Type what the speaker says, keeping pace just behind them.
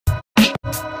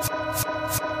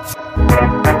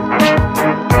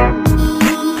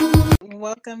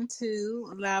Welcome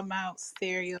to Loudmouth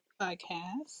Stereo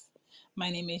Podcast. My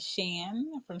name is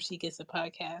Shan from She Gets a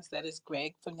Podcast. That is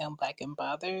Greg from Young Black and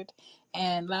Bothered.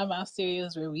 And Loudmouth Stereo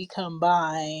is where we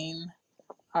combine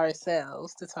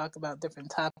ourselves to talk about different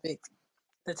topics.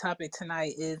 The topic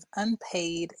tonight is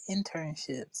unpaid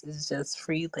internships. It's just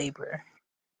free labor.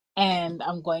 And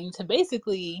I'm going to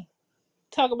basically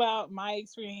talk about my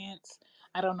experience.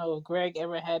 I don't know if Greg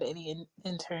ever had any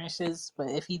internships, but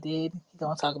if he did, he's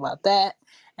gonna talk about that.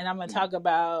 And I'm gonna talk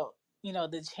about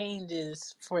the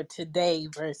changes for today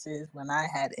versus when I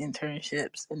had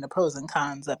internships and the pros and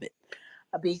cons of it.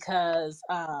 Because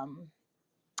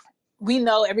we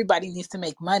know everybody needs to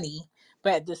make money,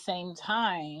 but at the same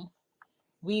time,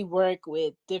 we work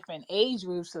with different age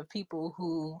groups of people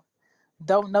who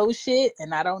don't know shit,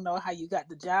 and I don't know how you got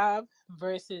the job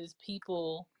versus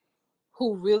people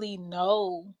who really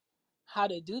know how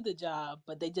to do the job,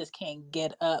 but they just can't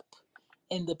get up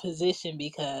in the position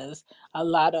because a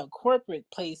lot of corporate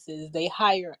places they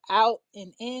hire out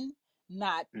and in,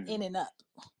 not in and up.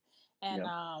 And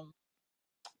Yep.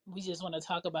 we just want to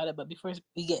talk about it. But before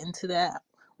we get into that,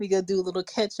 we go do a little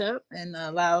catch up and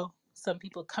allow some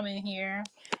people come in here.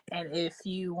 And if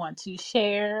you want to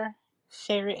share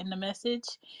it in the message.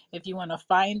 If you want to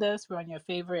find us, we're on your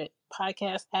favorite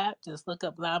podcast app. Just look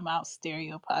up Loudmouth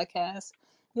Stereo Podcast.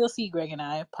 You'll see Greg and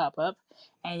I pop up.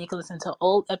 And you can listen to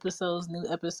old episodes, new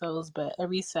episodes, but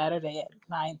every Saturday at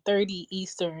 9:30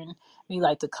 Eastern, we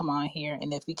like to come on here.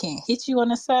 And if we can't hit you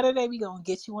on a Saturday, we going to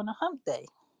get you on a hump day.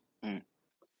 Mm.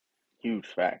 Huge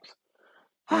facts.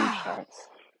 Huge facts.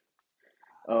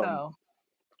 Um, So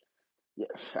yeah,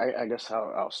 I guess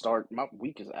I'll start. My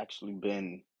week has actually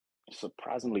been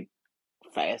surprisingly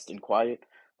fast and quiet.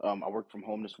 I work from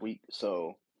home this week,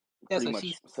 so that's pretty what she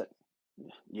much set.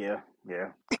 Yeah, yeah.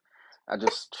 I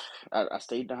just I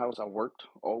stayed in the house. I worked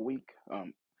all week. I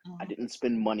said. didn't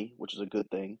spend money, which is a good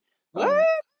thing. What?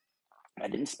 I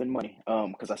didn't spend money.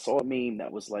 Because I saw a meme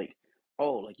that was like,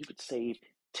 oh, like you could save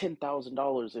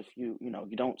 $10,000 if you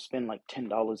don't spend like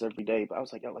 $10 every day. But I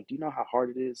was like, yo, like, do you know how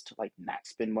hard it is to like not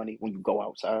spend money when you go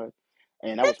outside?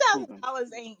 And that Ten was thousand proven.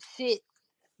 dollars ain't shit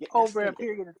Yeah, that's over the a thing.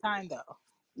 period of time, though.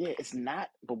 Yeah, it's not.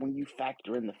 But when you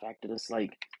factor in the fact that it's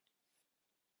like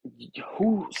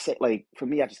who said like for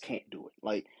me I just can't do it.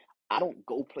 Like I don't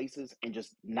go places and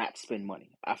just not spend money.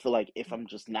 I feel like if I'm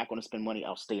just not going to spend money,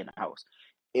 I'll stay in the house.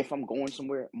 If I'm going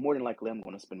somewhere, more than likely I'm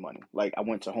going to spend money. Like I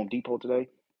went to Home Depot today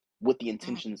with the Mhm.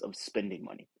 intentions of spending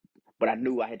money, but I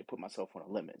knew I had to put myself on a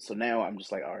limit. So now I'm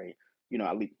just like, all right,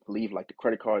 I leave like the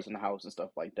credit cards in the house and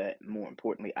stuff like that. And more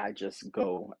importantly, I just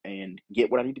go and get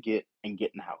what I need to get and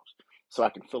get in the house. So I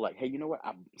can feel like, hey, you know what?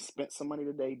 I spent some money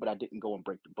today, but I didn't go and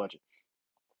break the budget.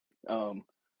 Um,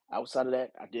 Outside of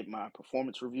that, I did my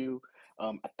performance review.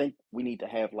 I think we need to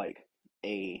have like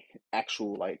a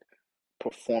actual like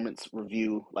performance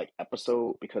review like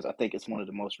episode because I think it's one of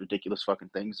the most ridiculous fucking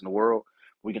things in the world.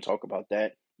 We can talk about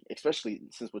that, especially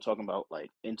since we're talking about like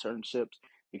internships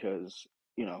because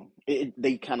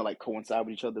they kind of like coincide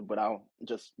with each other. But I'll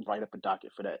just write up a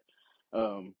docket for that.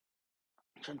 I'm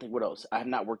trying to think what else. I have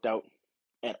not worked out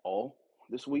at all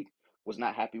this week. Was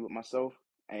not happy with myself,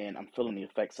 and I'm feeling the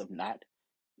effects of not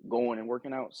going and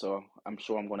working out. So I'm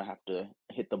sure I'm going to have to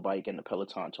hit the bike and the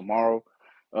Peloton tomorrow.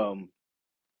 Um,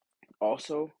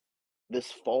 Also,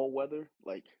 this fall weather,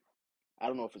 like, I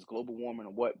don't know if it's global warming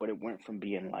or what, but it went from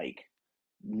being like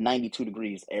 92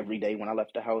 degrees every day when I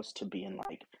left the house to being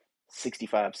like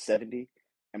 65, 70,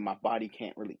 and my body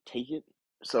can't really take it.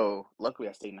 So luckily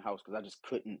I stayed in the house because I just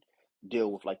couldn't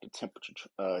deal with like the temperature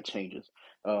changes.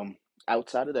 Um,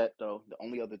 Outside of that, though, the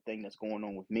only other thing that's going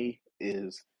on with me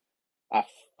is I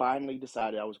finally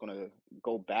decided I was going to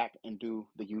go back and do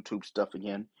the YouTube stuff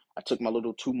again. I took my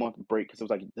little 2 month break because it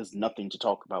was like, there's nothing to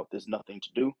talk about, there's nothing to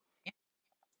do.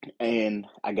 And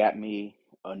I got me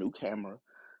a new camera.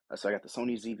 So I got the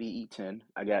Sony ZV-E10.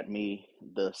 I got me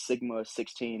the Sigma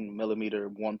 16 millimeter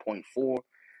 1.4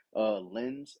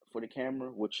 lens for the camera,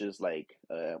 which is like,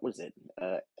 what is it?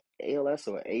 ALS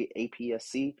or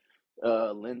APS-C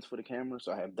lens for the camera.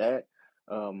 So I have that.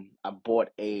 I bought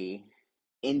a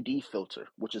ND filter,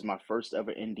 which is my first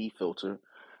ever ND filter.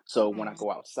 So when I Mhm.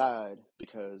 go outside,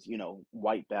 because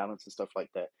white balance and stuff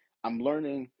like that, I'm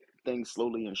learning things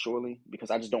slowly and surely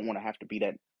because I just don't want to have to be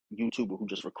that YouTuber who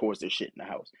just records their shit in the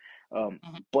house.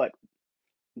 Mhm. But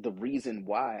the reason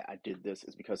why I did this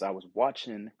is because I was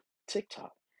watching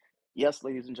TikTok. Yes,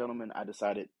 ladies and gentlemen, I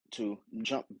decided to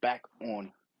jump back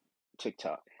on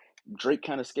TikTok. Drake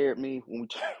kind of scared me when we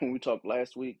when we talked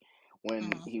last week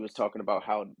when Mhm. he was talking about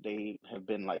how they have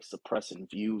been like suppressing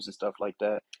views and stuff like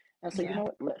that. And I said, you Yeah.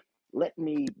 know what? let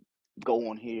me go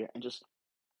on here and just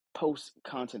post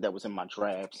content that was in my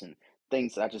drafts and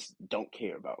things that I just don't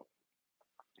care about.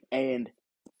 And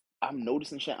I'm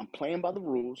noticing shit. I'm playing by the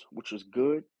rules, which was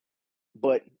good.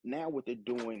 But now what they're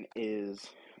doing is,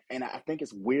 and I think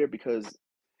it's weird because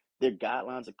their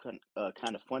guidelines are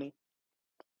kind of funny.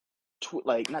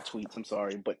 Like not tweets, I'm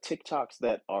sorry, but TikToks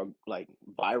that are like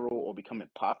viral or becoming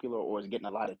popular or is getting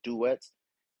a lot of duets.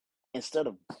 Instead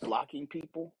of blocking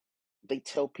people, they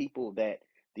tell people that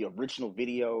the original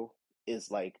video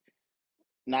is like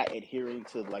not adhering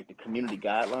to like the community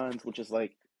guidelines, which is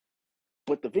like,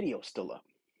 but the video's still up.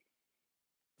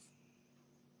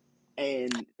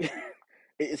 And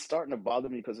it's starting to bother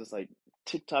me because it's like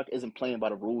TikTok isn't playing by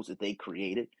the rules that they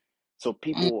created. So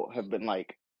people have been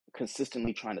like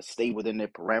consistently trying to stay within their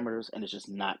parameters and it's just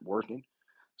not working.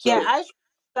 Yeah, So I see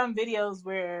some videos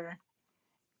where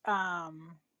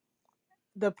um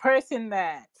the person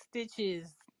that stitches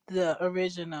the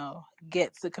original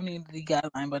gets the community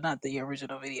guideline, but not the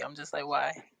original video. I'm just like,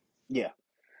 why? yeah,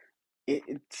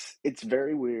 it's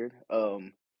very weird.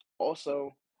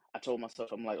 Also, I told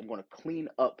myself I'm like I'm going to clean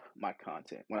up my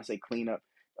content. When I say clean up,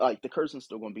 like the cursing's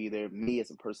still going to be there. Me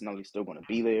as a personality still going to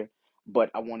be there,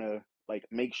 but I want to like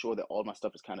make sure that all my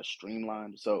stuff is kind of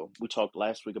streamlined. So we talked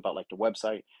last week about like the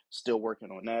website. Still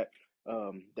working on that.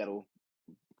 That'll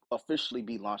officially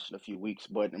be launched in a few weeks,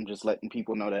 but I'm just letting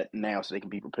people know that now so they can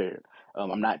be prepared.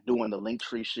 I'm not doing the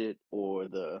Linktree shit or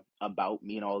the about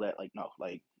me and all that. Like, no,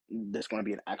 like there's going to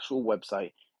be an actual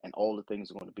website and all the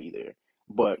things are going to be there.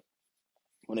 But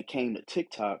when it came to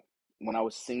TikTok, when I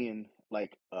was seeing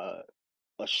like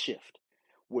a shift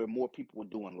where more people were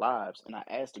doing lives. And I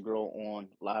asked the girl on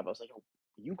live, I was like, "Yo,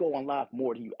 you go on live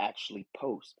more than you actually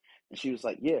post." And she was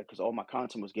like, "Yeah, because all my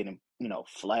content was getting,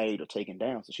 flagged or taken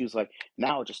down." So she was like,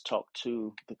 "Now I'll just talk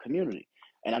to the community."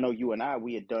 And I know you and I,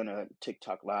 we had done a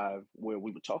TikTok live where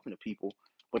we were talking to people,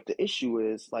 but the issue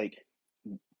is like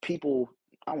people,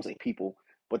 I don't say people,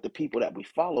 but the people that we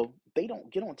follow, they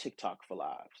don't get on TikTok for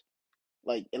lives.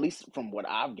 Like at least from what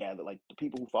I've gathered, like the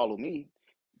people who follow me,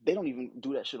 they don't even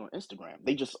do that shit on Instagram.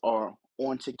 They just are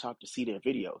on TikTok to see their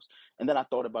videos. And then I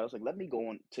thought about it, I was like, let me go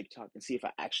on TikTok and see if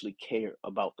I actually care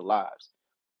about the lives.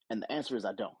 And the answer is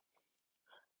I don't.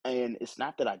 And it's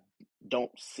not that I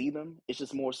don't see them. It's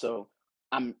just more so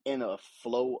I'm in a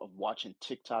flow of watching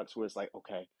TikToks where it's like,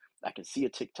 okay, I can see a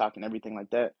TikTok and everything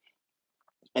like that,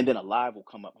 and then a live will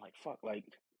come up. I'm like, fuck, like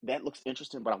that looks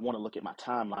interesting, but I want to look at my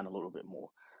timeline a little bit more.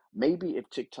 Maybe if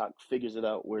TikTok figures it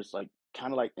out where it's like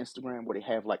kind of like Instagram where they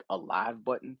have like a live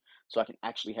button so I can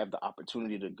actually have the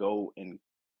opportunity to go and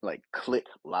like click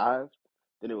live,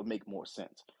 then it would make more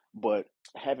sense. But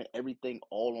having everything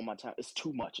all on my time, it's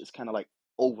too much. It's kind of like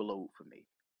overload for me.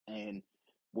 And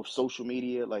with social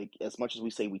media, like as much as we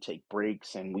say we take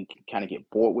breaks and we can kind of get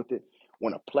bored with it,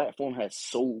 when a platform has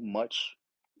so much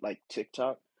like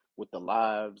TikTok with the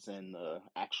lives and the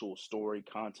actual story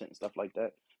content and stuff like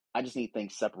that. I just need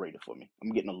things separated for me.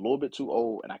 I'm getting a little bit too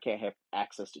old and I can't have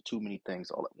access to too many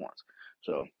things all at once.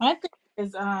 So, My thing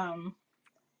is,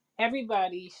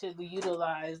 everybody should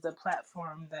utilize the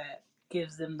platform that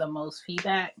gives them the most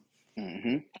feedback.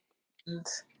 mm-hmm, And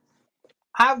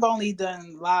I've only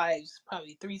done lives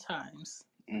probably 3 times,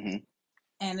 mm-hmm,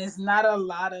 and it's not a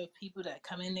lot of people that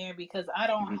come in there because I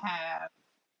don't mm-hmm, have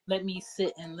let me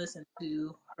sit and listen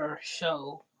to her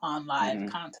show on live mm-hmm.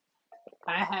 content.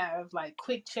 I have like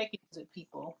quick check-ins with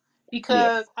people Yeah,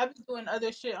 because I've been doing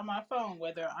other shit on my phone,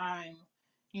 whether I'm,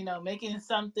 making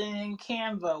something in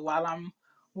Canva while I'm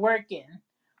working,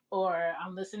 or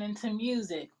I'm listening to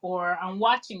music, or I'm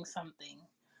watching something.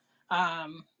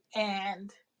 Um,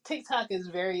 and TikTok is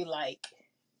very like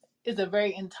is a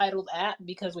very entitled app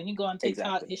because when you go on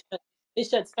TikTok, exactly. it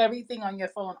shuts everything on your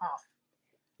phone off.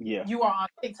 Yeah, You are on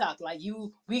TikTok, like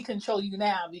we control you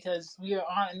now because we are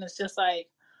on, and it's just like,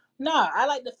 nah. I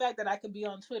like the fact that I could be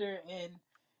on Twitter and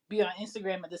be on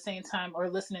Instagram at the same time, or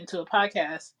listening to a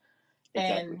podcast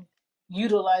exactly. and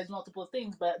utilize multiple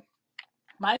things. But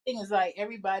my thing is like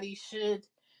everybody should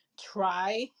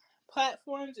try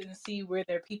platforms and see where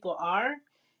their people are,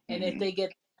 and if Mm-hmm. they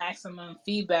get maximum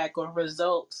feedback or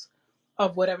results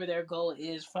of whatever their goal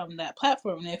is from that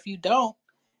platform. And if you don't,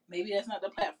 maybe that's not the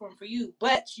platform for you,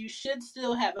 but you should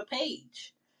still have a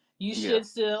page. You Yeah, should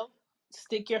still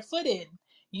stick your foot in.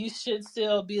 You should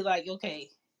still be like, okay,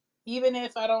 even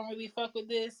if I don't really fuck with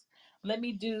this, let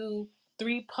me do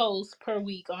 3 posts per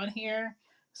week on here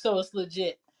so it's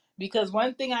legit. Because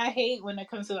one thing I hate when it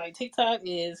comes to like TikTok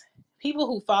is people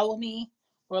who follow me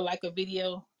or like a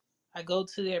video, I go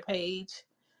to their page,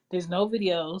 there's no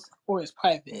videos or it's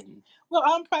private. mm-hmm. Well,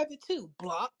 I'm private too,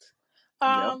 blocked.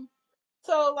 Yep, Um,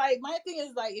 So like my thing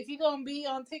is like if you're gonna be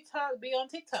on TikTok, be on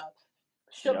TikTok.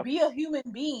 Should Yep, be a human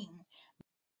being.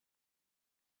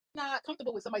 Not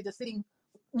comfortable with somebody just sitting,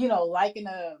 liking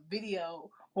a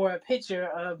video or a picture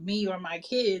of me or my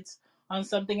kids on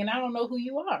something and I don't know who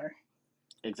you are.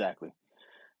 exactly.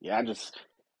 Yeah,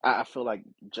 I feel like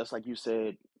just like you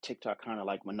said, TikTok kind of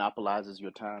like monopolizes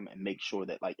your time and makes sure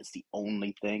that like it's the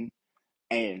only thing,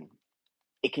 and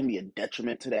it can be a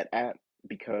detriment to that app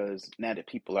because now that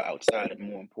people are outside, and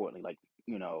more importantly, like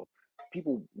you know,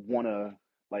 people want to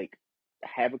like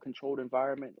have a controlled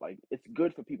environment. Like it's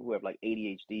good for people who have like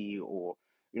ADHD or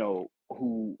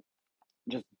who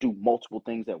just do multiple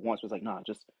things at once. It's like nah,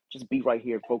 just be right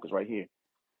here, focus right here.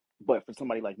 But for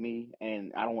somebody like me,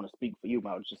 and I don't want to speak for you, but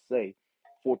I would just say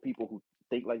for people who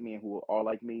think like me and who are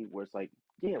like me, where it's like,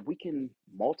 yeah, we can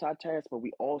multitask, but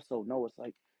we also know it's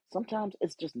like sometimes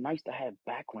it's just nice to have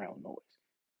background noise.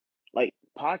 Like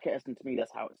podcasting to me,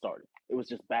 that's how it started. It was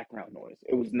just background noise.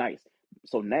 It was nice.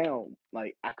 So now,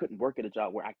 like, I couldn't work at a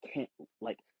job where I can't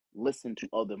like listen to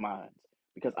other minds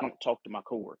because I don't talk to my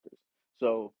coworkers.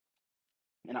 So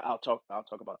and I'll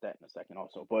talk about that in a second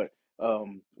also. But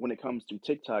when it comes to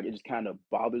TikTok, it just kind of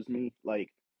bothers me. Like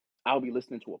I'll be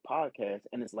listening to a podcast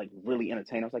and it's like really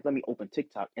entertaining. I was like, let me open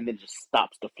TikTok, and then it just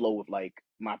stops the flow of like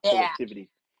my Yeah. productivity.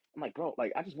 I'm like, bro,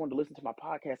 like I just wanted to listen to my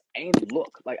podcast and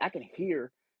look, like I can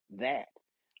hear that,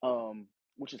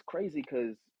 which is crazy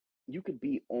because you could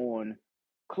be on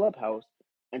Clubhouse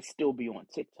and still be on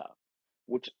TikTok,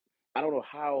 which I don't know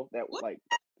how that What? like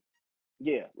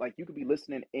yeah, like you could be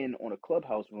listening in on a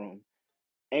Clubhouse room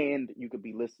and you could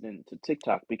be listening to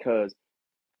TikTok because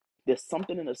there's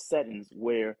something in the settings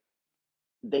where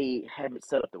they have it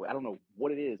set up the way. I don't know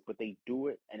what it is, but they do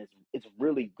it, and it's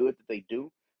really good that they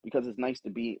do because it's nice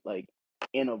to be like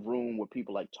in a room where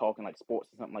people like talking like sports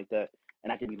or something like that,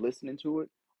 and I can be listening to it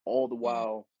all the Mm,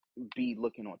 while be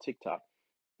looking on TikTok.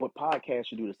 But podcasts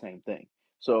should do the same thing.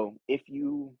 So if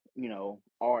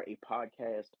are a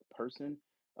podcast person,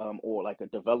 or like a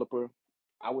developer,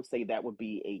 I would say that would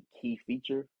be a key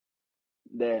feature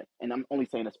that, and I'm only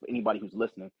saying this for anybody who's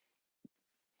listening,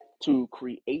 to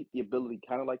create the ability,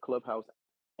 kind of like Clubhouse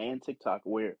and TikTok,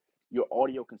 where your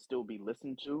audio can still be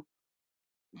listened to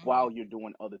mm, while you're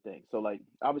doing other things. So, like,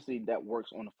 obviously, that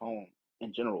works on the phone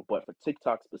in general, but for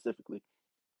TikTok specifically,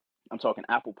 I'm talking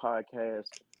Apple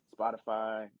Podcasts,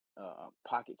 Spotify,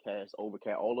 Pocket Cast,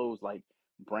 Overcast, all those like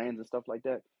brands and stuff like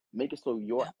that. Make it so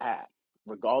your yeah. app,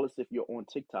 regardless if you're on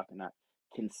TikTok or not,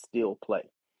 can still play.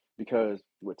 Because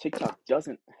what TikTok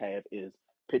doesn't have is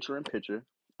picture in picture,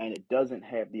 and it doesn't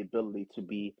have the ability to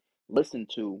be listened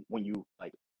to when you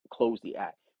like close the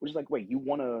app. Which is like, wait, you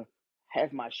want to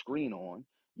have my screen on?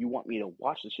 You want me to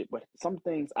watch the shit, but some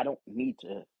things I don't need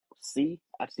to see.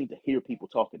 I just need to hear people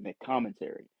talking, their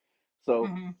commentary. So,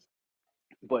 Hmm.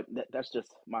 but that's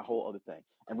just my whole other thing.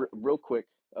 And real quick,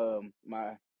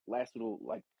 my last little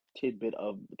like tidbit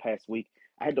of the past week,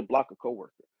 I had to block a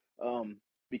coworker,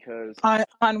 because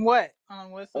On what?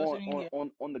 On what on social on media?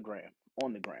 on on the gram,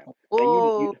 on the gram. Now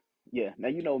you Oh. yeah. Now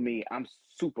you know me. I'm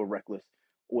super reckless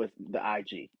with the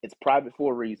IG. It's private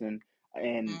for a reason,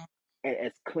 and Mm,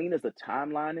 as clean as the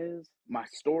timeline is, my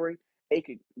story, it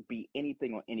could be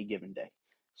anything on any given day.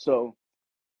 So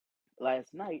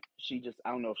last night she just,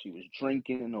 I don't know if she was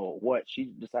drinking or what, she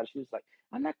decided, she was like,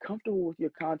 I'm not comfortable with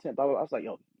your content, blah, blah, blah. I was like,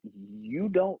 yo, you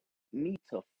don't need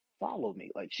to follow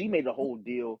me. Like she made a whole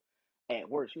deal at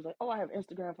work. She was like, oh, I have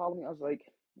Instagram, follow me. I was like,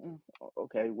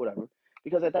 okay, whatever.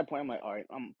 Because at that point I'm like, all right,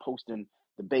 I'm posting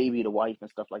the baby, the wife and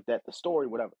stuff like that, the story,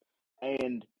 whatever.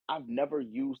 And I've never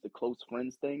used the close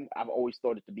friends thing. I've always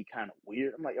thought it to be kind of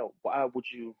weird. I'm like, yo, why would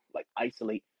you like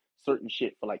isolate certain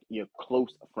shit for like your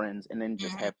close friends and then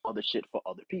just hmm. have other shit for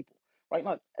other people? Right?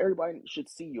 Not everybody should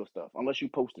see your stuff unless you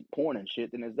posted porn and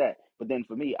shit. Then there's that. But then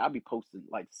for me, I be posting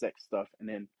like sex stuff, and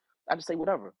then I just say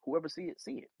whatever. Whoever see it,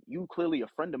 see it. You clearly a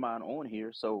friend of mine on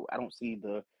here, so I don't see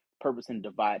the purpose in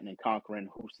dividing and conquering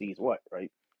who sees what.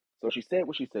 Right? So she said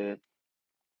what she said,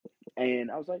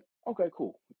 and I was like, okay,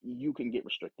 cool. You can get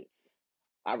restricted.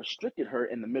 I restricted her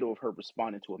in the middle of her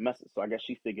responding to a message. So I guess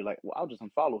she figured like, well, I'll just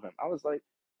unfollow him. I was like,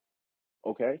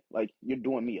 okay, like you're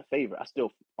doing me a favor. I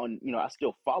still I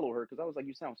still follow her because I was like,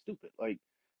 you sound stupid. Like,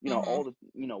 Hmm. all the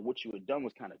what you had done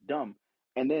was kind of dumb.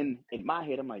 And then in my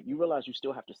head, I'm like, you realize you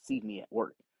still have to see me at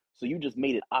work. So you just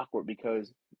made it awkward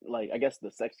because like I guess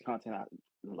the sex content I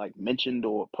like mentioned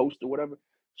or post or whatever,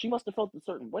 she must have felt a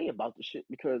certain way about the shit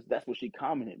because that's what she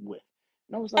commented with.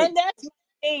 And I was like, And that's my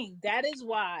thing. That is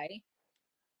why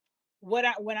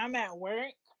when I'm at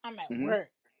work, I'm at mm-hmm, work.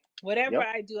 Whatever yep,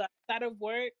 I do outside of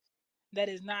work, that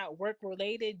is not work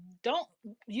related,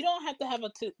 you don't have to have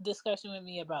a discussion with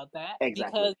me about that,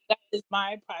 Exactly. because that is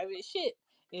my private shit.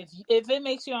 If it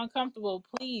makes you uncomfortable,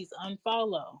 please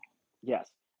unfollow. Yes,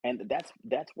 and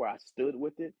that's where I stood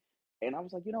with it. And I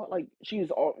was like, you know, like she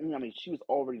was all, I mean, she was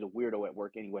already the weirdo at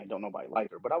work anyway, and don't nobody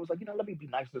like her. But I was like, you know, let me be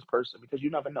nice to this person because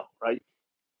you never know, right?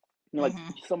 You know, like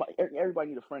Hmm. somebody, everybody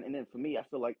need a friend. And then for me, I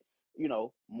feel like, you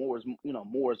know, more is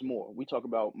more. We talk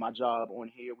about my job on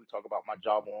here. We talk about my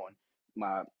job on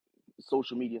my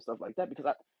social media, stuff like that, because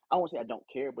I won't say I don't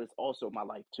care, but it's also my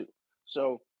life too.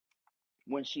 So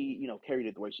when she, you know, carried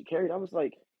it the way she carried, I was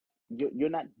like, you're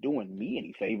not doing me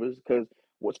any favors, because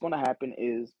what's going to happen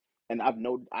is, and I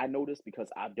know this because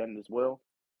I've done it as well.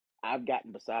 I've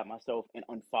gotten beside myself and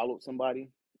unfollowed somebody,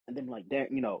 and then like, dang,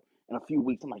 you know, in a few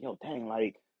weeks, I'm like, yo, dang,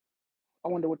 like, I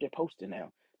wonder what they're posting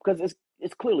now, because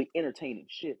it's clearly entertaining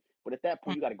shit. But at that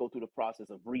point, you got to go through the process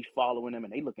of refollowing them,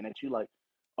 and they looking at you like,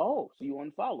 oh, so you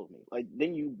unfollowed me? Like,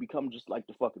 then you become just like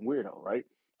the fucking weirdo, right?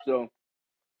 So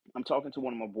I'm talking to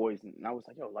one of my boys, and I was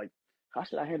like, yo, like, how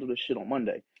should I handle this shit on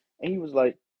Monday? And he was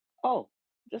like, oh,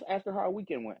 just ask her how our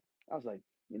weekend went. I was like,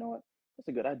 you know what? That's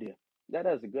a good idea. That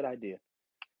is a good idea.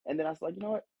 And then I was like, you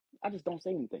know what? I just don't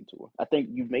say anything to her. I think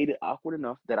you've made it awkward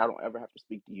enough that I don't ever have to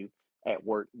speak to you at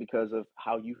work because of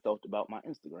how you felt about my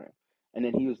Instagram. And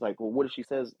then he was like, well, what if she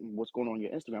says what's going on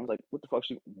your Instagram? I was like, what the fuck?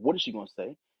 What is she going to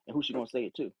say? And who's she going to say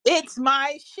it to? It's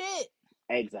my shit.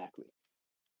 Exactly.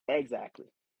 Exactly.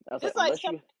 I was like, It's like unless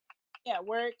somebody you, at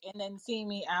work and then see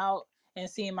me out and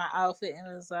see my outfit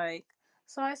and was like,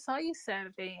 "So I saw you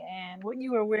Saturday, and what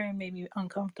you were wearing made me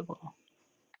uncomfortable."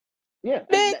 yeah,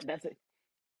 and Bitch. that's it.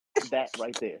 That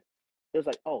right there. It was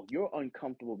like, oh, you're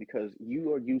uncomfortable because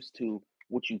you are used to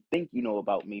what you think you know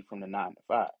about me from the 9 to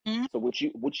 5. Mhm. So what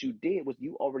you did was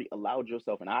you already allowed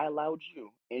yourself, and I allowed you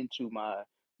into my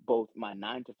both my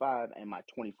 9 to 5 and my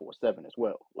 24/7 as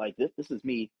well. Like this is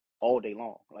me all day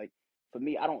long. Like for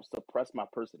me, I don't suppress my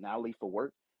personality for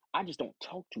work. I just don't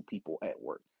talk to people at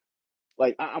work.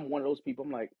 Like I'm one of those people.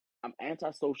 I'm like I'm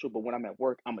antisocial, but when I'm at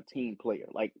work, I'm a team player.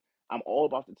 Like I'm all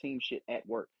about the team shit at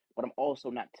work, but I'm also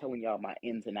not telling y'all my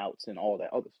ins and outs and all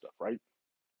that other stuff, right?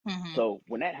 Mhm. So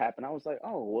when that happened, I was like,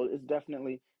 oh, well,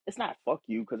 it's not fuck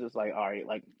you, because it's like, all right,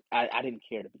 like I didn't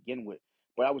care to begin with,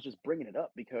 but I was just bringing it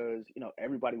up because, you know,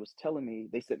 everybody was telling me,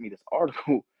 they sent me this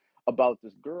article about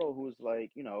this girl who was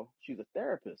like, you know, she's a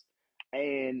therapist.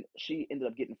 And she ended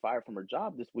up getting fired from her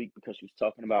job this week because she was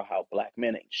talking about how black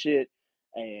men ain't shit.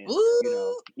 And, you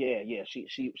know, Ooh. yeah,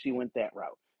 she went that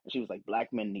route. And she was like,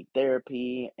 black men need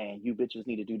therapy and you bitches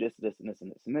need to do this, this, and this,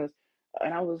 and this, and this.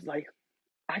 And I was like,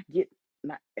 I get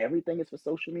not everything is for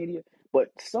social media, but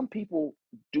some people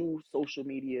do social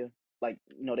media, like,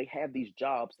 you know, they have these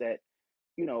jobs that,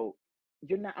 you know,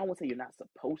 you're not, I won't say you're not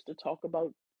supposed to talk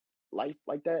about life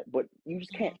like that, but you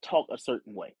just can't Mhm. talk a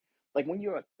certain way. Like when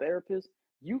you're a therapist,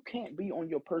 you can't be on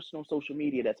your personal social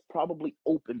media that's probably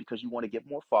open because you want to get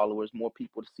more followers, more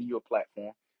people to see your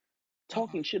platform, Mhm.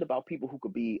 talking shit about people who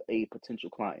could be a potential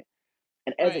client.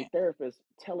 And as a Right. therapist,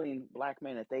 telling black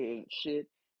men that they ain't shit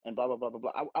and blah blah blah blah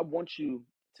blah. I want you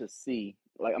to see,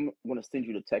 like, I'm gonna send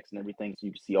you the text and everything so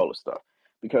you can see all the stuff,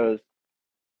 because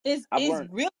I've It's learned.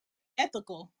 really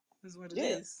ethical, is what it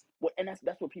Yeah. is. Well, and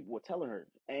that's what people were telling her.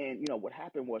 And you know what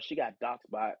happened was she got doxxed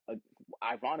by,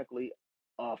 ironically,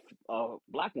 a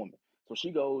black woman. So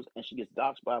she goes and she gets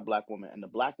doxxed by a black woman, and the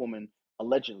black woman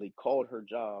allegedly called her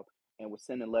job and was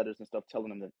sending letters and stuff telling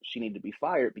them that she needed to be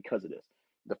fired because of this.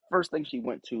 The first thing she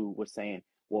went to was saying,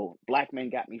 "Well, black men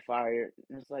got me fired."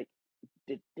 And it's like,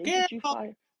 did they Girl. get you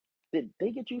fired? Did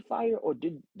they get you fired, or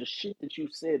did the shit that you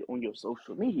said on your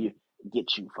social media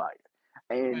get you fired?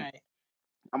 And Right.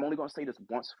 I'm only gonna say this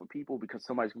once for people, because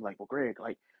somebody's gonna be like, "Well, Greg,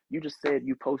 like you just said,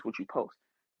 you post what you post."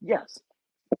 Yes,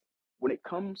 when it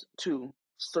comes to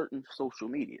certain social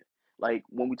media, like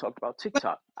when we talked about But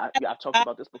TikTok, I've talked I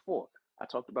about this before. I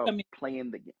talked about mean,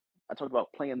 playing the I talked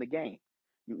about playing the game.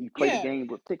 You play the yeah. game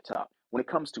with TikTok. When it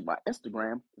comes to my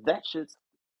Instagram, that shit's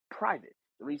private.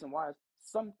 The reason why is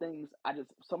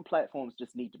some platforms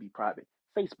just need to be private.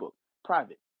 Facebook,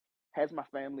 private, has my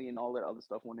family and all that other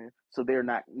stuff on there, so they're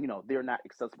not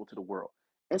accessible to the world.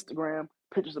 Instagram,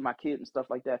 pictures of my kids and stuff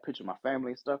like that, pictures of my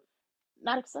family and stuff,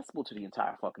 not accessible to the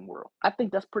entire fucking world. I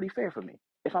think that's pretty fair for me.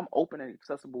 If I'm open and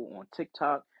accessible on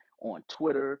TikTok, on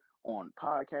Twitter, on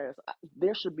podcasts,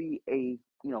 there should be a,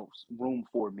 room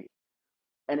for me.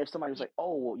 And if somebody was like,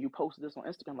 "Oh, well, you posted this on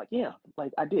Instagram," like, yeah,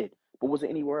 like I did, but was it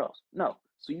anywhere else? No.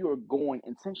 So you are going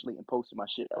intentionally and posting my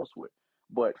shit elsewhere.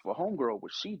 But for Homegirl,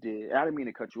 what she did, and I didn't mean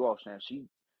to cut you off, Shan.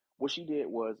 What she did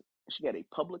was she had a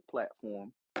public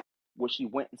platform where she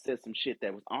went and said some shit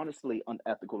that was honestly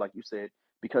unethical, like you said,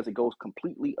 because it goes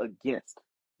completely against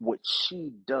what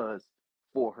she does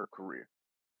for her career.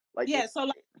 Like Yeah, it so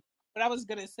like what I was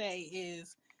gonna say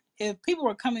is if people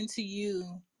were coming to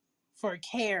you for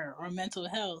care or mental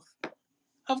health,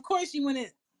 of course you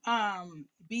wouldn't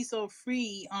be so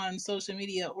free on social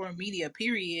media or media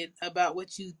period about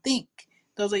what you think.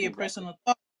 Those are your exactly, personal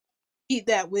thoughts. Keep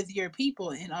that with your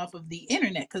people and off of the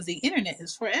internet because the internet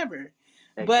is forever.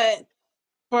 But exactly.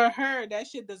 for her, that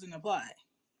shit doesn't apply.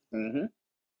 Hmm.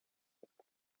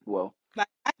 Well, Like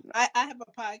I have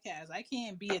a podcast. I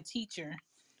can't be a teacher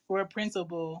or a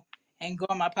principal and go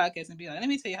on my podcast and be like, let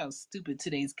me tell you how stupid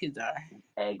today's kids are.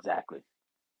 exactly,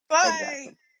 Like,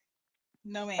 exactly.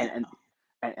 no And ma'am.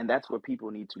 and that's where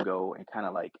people need to go and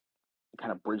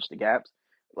kind of bridge the gaps.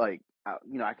 Like,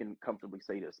 I can comfortably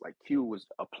say this. Like, Q was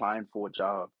applying for a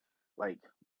job, like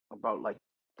about like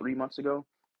 3 months ago,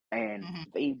 and Mm-hmm.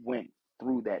 they went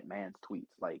through that man's tweets.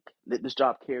 Like, this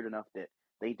job cared enough that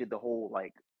they did the whole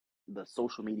like the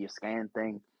social media scan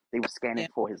thing. They were scanning Yeah.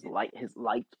 for his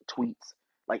liked tweets.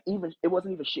 Like, even it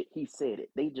wasn't even shit he said it.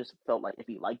 They just felt like if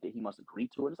he liked it, he must agree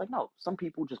to it. It's like, no, some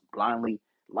people just blindly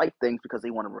like things because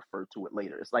they want to refer to it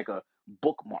later. It's like a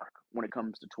bookmark when it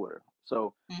comes to Twitter.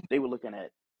 So Mm-hmm. they were looking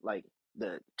at like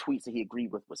the tweets that he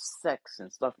agreed with was sex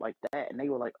and stuff like that, and they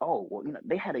were like, "Oh, well,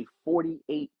 they had a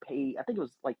 48-page, I think it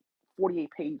was like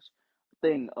 48-page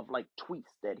thing of like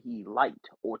tweets that he liked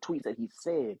or tweets that he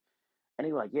said," and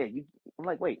they were like, "Yeah, you." I'm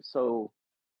like, "Wait, so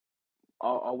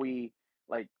are we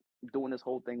like doing this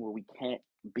whole thing where we can't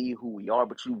be who we are,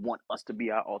 but you want us to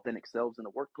be our authentic selves in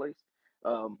the workplace?"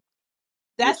 Um,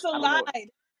 That's which a I don't know lie.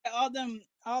 All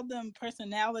them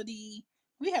personality.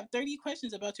 We have 30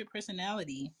 questions about your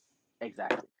personality.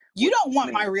 exactly. You Which don't I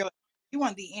want my mean, real. You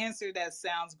want the answer that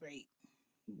sounds great.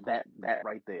 that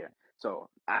right there. So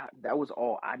that was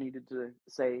all I needed to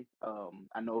say.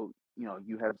 I know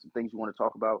you have some things you want to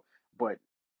talk about, but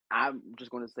I'm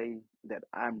just going to say that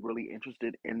I'm really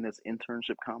interested in this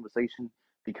internship conversation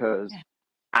because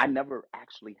I never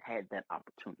actually had that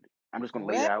opportunity. I'm just going to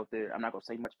lay that What? out there. I'm not going to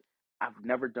say much. I've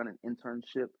never done an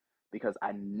internship because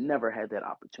I never had that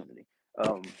opportunity.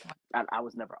 Um, I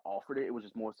was never offered it. It was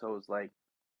just more so it's like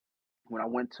when I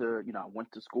went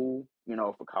to school,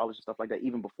 for college and stuff like that.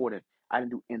 Even before that, I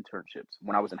didn't do internships.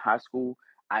 When I was in high school,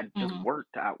 I just Mm-hmm.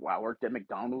 worked. I worked at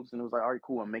McDonald's, and it was like, all right,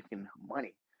 cool, I'm making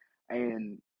money.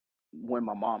 And when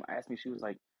my mom asked me, she was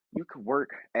like, "You could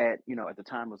work at the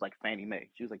time it was like Fannie Mae."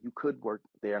 She was like, "You could work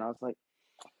there," and I was like,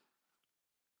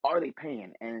 "Are they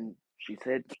paying?" And she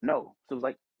said, "No." So it was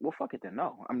like, "Well, fuck it then.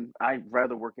 No, I'd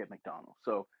rather work at McDonald's."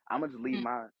 So I'm gonna just leave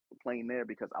my plane there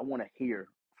because I want to hear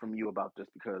from you about this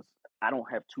because I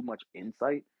don't have too much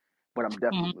insight, but I'm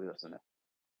Mm-hmm. definitely listening.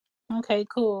 Okay,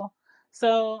 cool.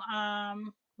 So,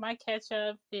 my catch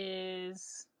up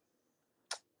is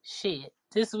shit.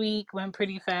 This week went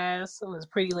pretty fast. It was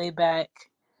pretty laid back.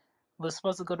 Was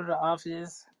supposed to go to the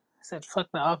office. I said fuck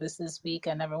the office this week.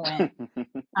 I never went.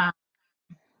 Um,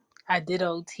 I did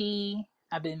OT.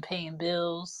 I've been paying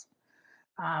bills.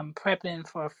 Prepping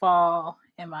for fall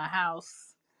in my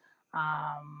house.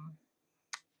 Um,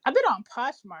 I've been on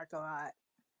Poshmark a lot,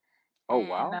 Oh and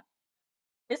wow.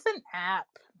 it's an app.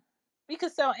 You can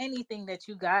sell anything that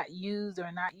you got used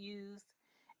or not used,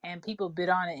 and people bid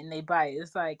on it and they buy it.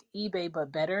 It's like eBay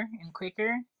but better and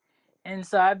quicker. And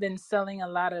so I've been selling a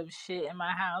lot of shit in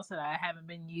my house that I haven't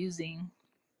been using,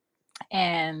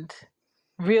 and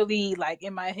really like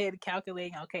in my head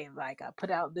calculating, okay, like I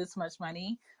put out this much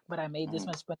money, but I made this Hmm.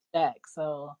 much money back.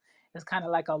 So it's kind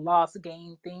of like a loss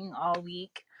gain thing all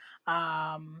week.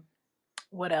 Um,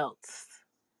 what else?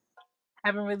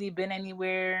 Haven't really been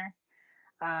anywhere.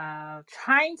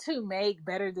 Trying to make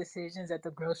better decisions at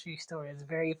the grocery store is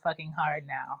very fucking hard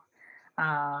now.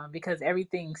 Because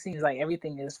everything seems like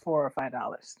everything is $4 or $5.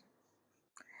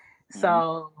 Hmm.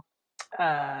 So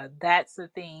that's the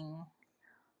thing.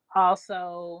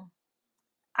 Also,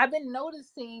 I've been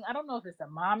noticing, I don't know if it's the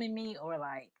mom in me or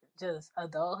like just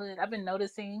adulthood. I've been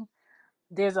noticing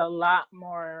there's a lot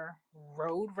more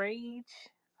road rage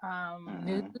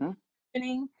news Hmm.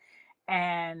 happening.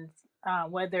 And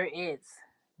whether it's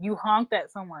you honked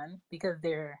at someone because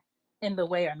they're in the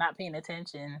way or not paying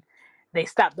attention, they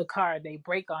stop the car, they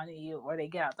brake on you, or they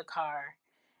get out the car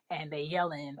and they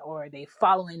yelling, or they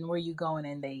following where you going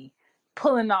and they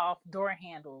pulling off door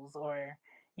handles, or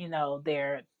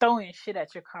they're throwing shit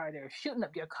at your car, they're shooting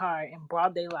up your car in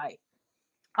broad daylight.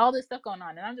 All this stuff going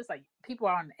on, and I'm just like, people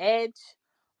are on edge.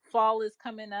 Fall is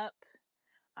coming up.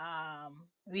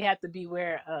 We have to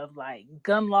beware of like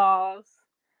gun laws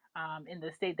in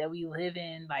the state that we live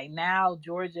in. Like now,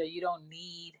 Georgia, you don't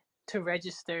need to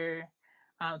register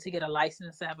to get a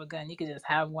license to have a gun. You could just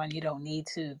have one. You don't need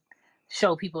to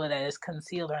show people that it's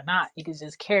concealed or not. You could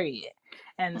just carry it.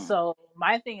 And Mm. so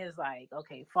my thing is like,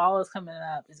 okay, fall is coming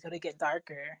up. It's going to get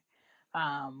darker.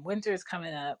 Winter is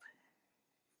coming up.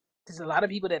 There's a lot of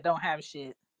people that don't have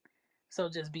shit. So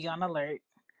just be on alert.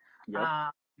 Yep.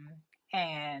 Um,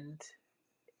 and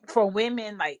for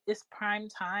women, like it's prime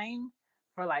time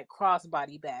for like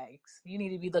crossbody bags. You need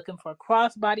to be looking for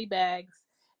crossbody bags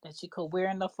that you could wear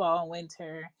in the fall and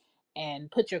winter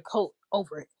and put your coat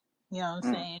over it. You know what I'm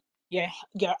Mm. saying?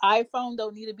 Your iPhone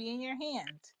don't need to be in your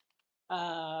hand.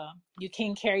 You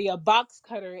can carry a box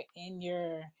cutter in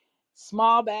your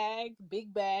small bag,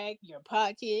 big bag, your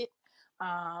pocket,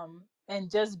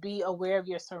 and just be aware of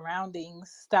your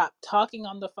surroundings. Stop talking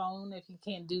on the phone if you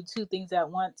can't do two things at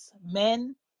once.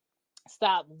 Men,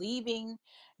 stop leaving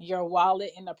your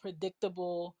wallet in a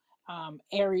predictable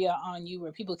area on you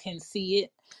where people can see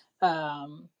it.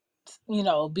 Um,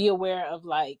 be aware of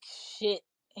like shit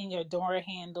in your door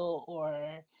handle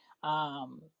or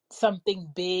something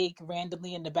big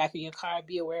randomly in the back of your car.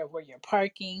 Be aware of where you're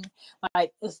parking.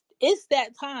 Like it's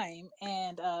that time,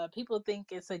 and people think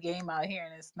it's a game out here,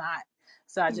 and it's not.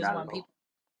 So I just Not at want all. people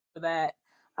for that.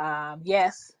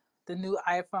 Yes, the new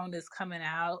iPhone is coming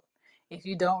out. If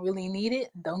you don't really need it,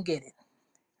 don't get it.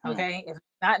 Mm. Okay, if it's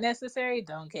not necessary,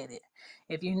 don't get it.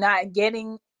 If you're not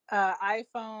getting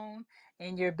iPhone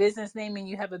and your business name and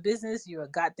you have a business, you're a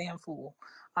goddamn fool.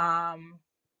 Um,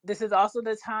 this is also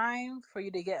the time for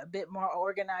you to get a bit more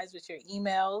organized with your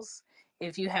emails.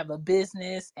 If you have a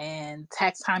business and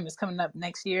tax time is coming up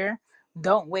next year,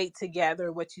 don't wait to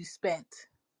gather what you spent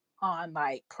on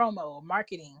like promo,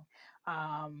 marketing,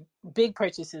 um, big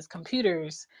purchases,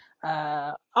 computers,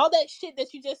 all that shit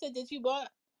that you just said that you bought.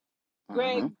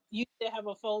 Greg, Mm-hmm. you should have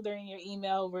a folder in your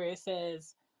email where it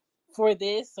says for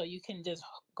this, so you can just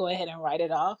go ahead and write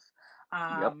it off.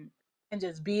 Yep. Um, and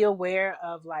just be aware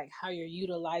of like how you're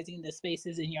utilizing the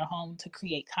spaces in your home to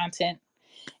create content,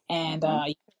 and Mm-hmm.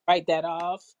 you can write that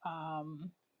off.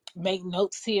 Make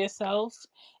notes to yourself,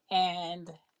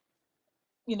 and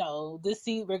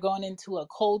we're going into a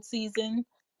cold season,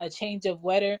 a change of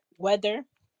weather,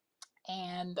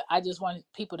 and I just want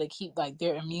people to keep like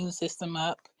their immune system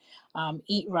up.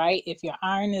 Eat right. If your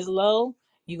iron is low,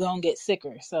 you're gonna get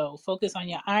sicker. So focus on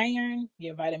your iron,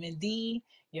 your vitamin D,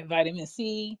 your vitamin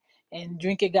C, and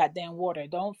drink your goddamn water.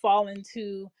 Don't fall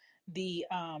into the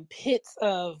pits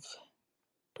of.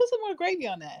 Put some more gravy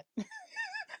on that.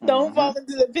 Don't Mm-hmm. fall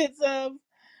into the pits of.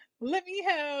 Let me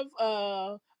have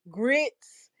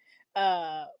grits,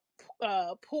 uh,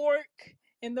 pork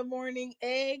in the morning,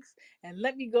 eggs, and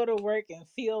let me go to work and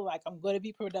feel like I'm going to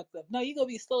be productive. No, you're going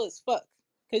to be slow as fuck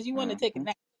because you want to take a Mm-hmm.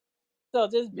 nap. So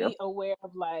just Yep. be aware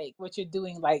of like what you're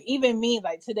doing. Like even me,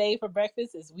 like today for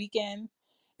breakfast is weekend,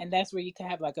 and that's where you can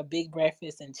have like a big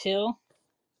breakfast and chill.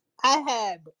 I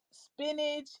had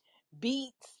spinach,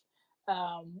 beets,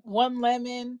 one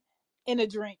lemon in a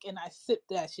drink, and I sipped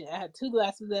that shit. I had 2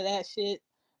 glasses of that shit.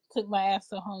 Took my ass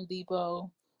to Home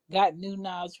Depot, got new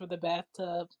knobs for the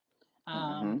bathtub,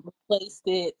 Mm-hmm. replaced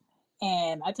it,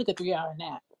 and I took a 3 hour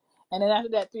nap. And then after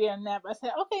that 3 hour nap, I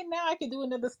said, okay, now I can do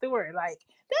another story. Like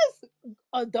that's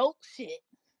adult shit.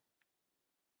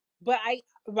 But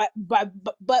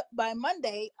by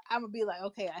Monday, I'm gonna be like,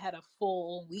 okay, I had a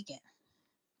full weekend.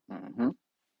 Mm-hmm.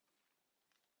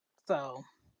 So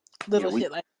Yeah, little we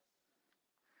shit like.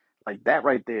 like that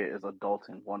right there is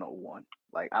adulting 101.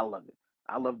 Like I love it.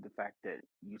 I love the fact that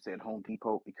you said Home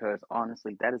Depot because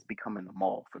honestly, that is becoming the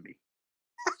mall for me.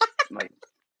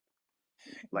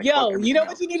 Like fuck Yo, you know everything what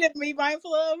else. you need to be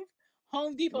mindful of?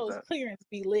 Home What's Depot's that? clearance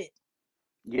be lit.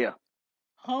 Yeah.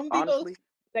 Home Depot's Honestly,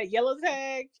 that yellow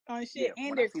tag on yeah. shit,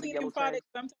 and When I their see the yellow cleaning tags, products.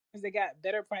 Sometimes they got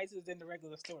better prices than the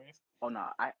regular stores. oh no,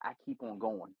 I keep on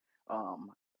going.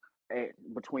 Um,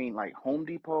 between like Home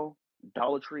Depot,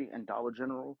 Dollar Tree, and Dollar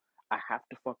General, I have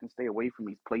to fucking stay away from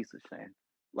these places, Shan.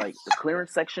 Like the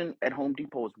clearance section at Home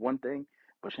Depot is one thing,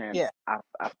 but Shan, Yeah.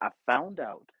 I found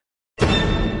out.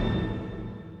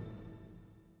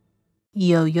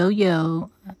 Yo, yo,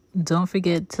 yo. Don't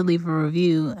forget to leave a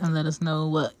review and let us know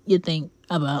what you think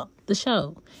about the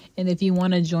show. And if you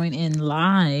want to join in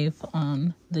live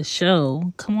on the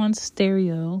show, come on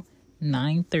Stereo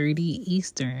 9:30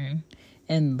 Eastern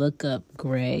and look up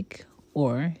Greg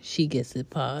or She Gets It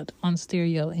Pod on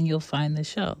Stereo and you'll find the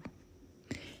show.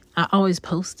 I always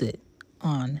post it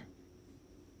on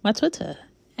my Twitter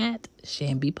at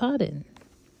Shambi Podden.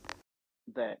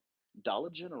 That Dollar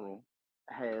General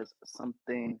has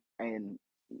something, and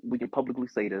we can publicly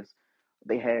say this.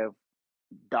 They have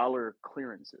dollar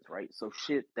clearances, right? So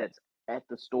shit that's at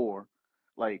the store,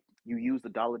 like you use the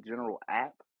Dollar General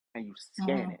app. and you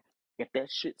scan Mhm. it. If that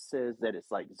shit says that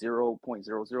it's like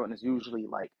 0.00, and it's usually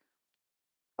like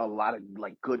a lot of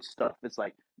like good stuff. It's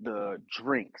like the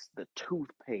drinks, the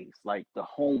toothpaste, like the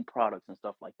home products and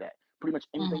stuff like that. Pretty much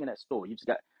Mhm. anything in that store. You just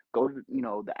got go to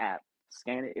the app,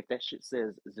 scan it. If that shit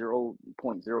says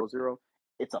 0.00,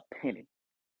 it's a penny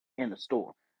in the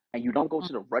store. And you don't go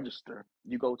to the register.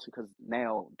 You go to because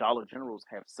now Dollar Generals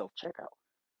have self checkout.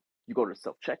 You go to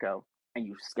self checkout and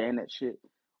you scan that shit.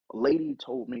 A lady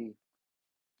told me,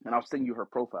 and I'll send you her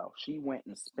profile. She went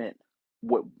and spent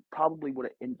what probably would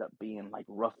have ended up being like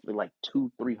roughly like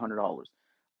 $200-300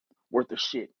 worth of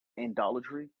shit in Dollar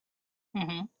Tree.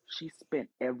 Mhm. She spent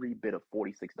every bit of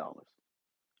 $46.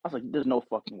 I was like, there's no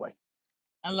fucking way.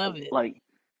 I love it. Like,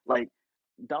 like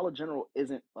Dollar General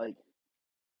isn't like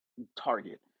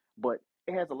Target, but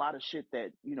it has a lot of shit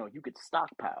that you could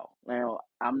stockpile. Now,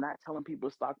 I'm not telling people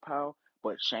to stockpile,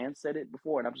 but Shan said it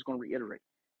before, and I'm just gonna reiterate: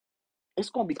 it's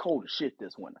gonna be cold as shit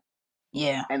this winter.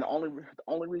 Yeah. And the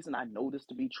only reason I know this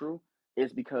to be true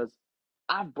is because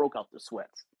I've broke out the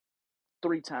sweats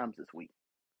 3 times this week.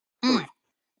 Mm. Three.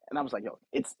 And I was like, yo,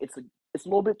 it's a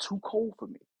little bit too cold for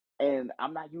me. And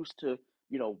I'm not used to,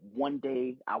 one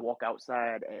day I walk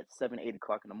outside at 7, 8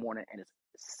 o'clock in the morning and it's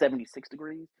 76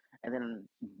 degrees. And then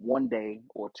one day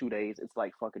or 2 days, it's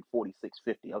like fucking 46,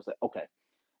 50. I was like, okay,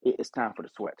 it's time for the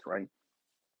sweats, right?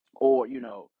 Or,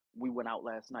 we went out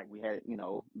last night. We had,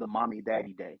 the mommy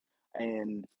daddy day.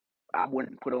 And I went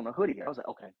and put on a hoodie. I was like,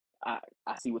 okay,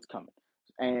 I see what's coming.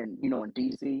 And, in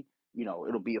DC,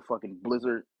 it'll be a fucking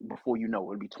blizzard before you know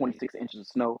it. It'll be 26 inches of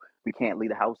snow. We can't leave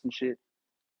the house and shit.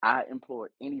 I implore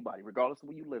anybody, regardless of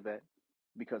where you live at,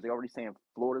 because they're already saying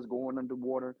Florida's going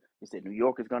underwater. They said New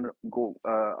York is going to go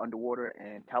underwater,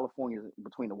 and California is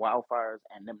between the wildfires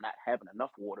and them not having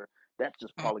enough water. That's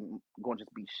just Mm. probably going to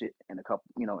just be shit in a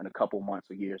couple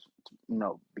months or years.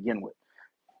 Begin with.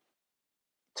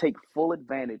 Take full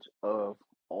advantage of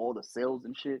all the sales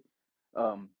and shit.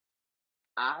 Um,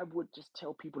 I would just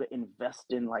tell people to invest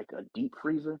in like a deep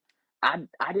freezer. I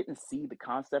didn't see the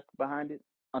concept behind it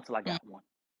until I Mm. got one.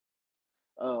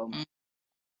 Um, Mm.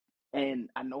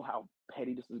 and I know how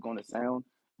petty this is going to sound,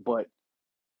 but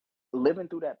living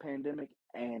through that pandemic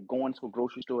and going to a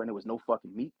grocery store and there was no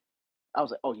fucking meat, I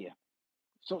was like, oh yeah.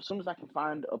 So as soon as I can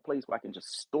find a place where I can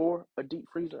just store a deep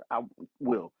freezer, I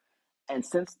will. And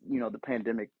since the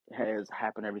pandemic has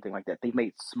happened, everything like that, they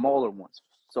made smaller ones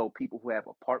so people who have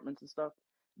apartments and stuff,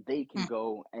 they can Mm.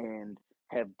 go and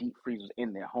have deep freezers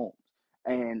in their homes.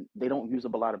 And they don't use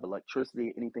up a lot of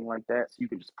electricity, anything like that. So you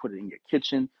can just put it in your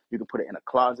kitchen, you can put it in a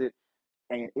closet,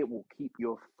 and it will keep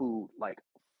your food like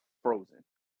frozen.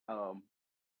 Um,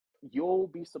 you'll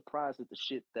be surprised at the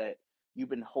shit that you've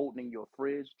been holding in your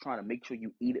fridge, trying to make sure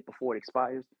you eat it before it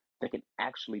expires, that can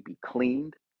actually be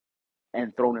cleaned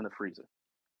and thrown in the freezer.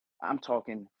 I'm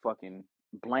talking fucking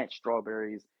blanched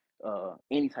strawberries,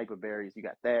 any type of berries. You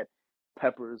got that,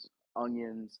 peppers,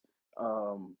 onions.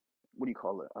 What do you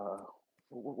call it?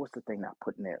 What's the thing not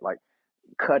putting there? Like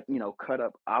cut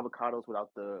up avocados without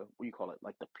the what do you call it?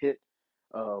 Like the pit.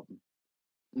 Um,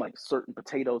 like certain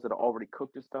potatoes that are already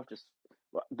cooked and stuff. Just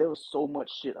there was so much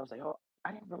shit. I was like, oh,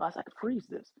 I didn't realize I could freeze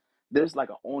this. There's like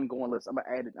an ongoing list. I'm gonna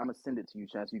add it. I'm gonna send it to you,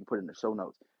 Chance. So you can put it in the show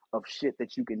notes of shit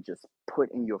that you can just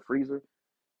put in your freezer.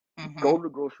 Go Mhm. to the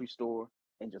grocery store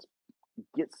and just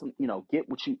get some, get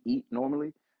what you eat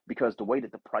normally because the way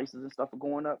that the prices and stuff are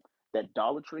going up, that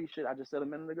Dollar Tree shit I just said a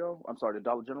minute ago, I'm sorry, the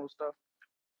Dollar General stuff,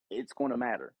 it's going to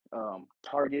matter.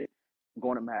 Target,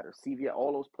 going to matter. CVS,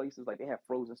 all those places, like they have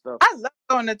frozen stuff. I love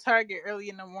going to Target early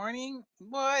in the morning.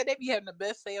 Boy, they be having the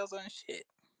best sales on shit.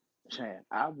 Chan,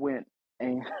 I went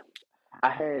and I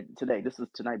had today, this is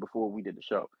tonight before we did the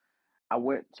show. I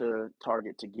went to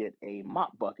Target to get a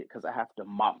mop bucket because I have to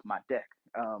mop my deck.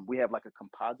 We have like a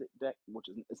composite deck, which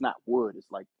is it's not wood,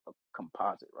 it's like a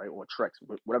composite, right, or Trex,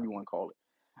 whatever you want to call it.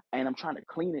 And I'm trying to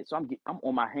clean it, so I'm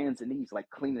on my hands and knees, like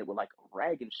cleaning it with like a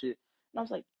rag and shit. And I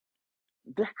was like,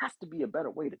 there has to be a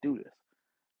better way to do this.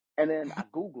 And then I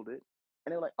googled it,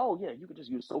 and they were like, oh yeah, you could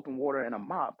just use soap and water and a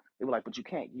mop. They were like, but you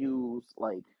can't use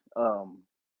um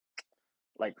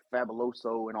like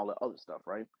Fabuloso and all the other stuff,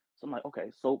 right? So I'm like, okay,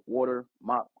 soap, water,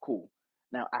 mop, cool.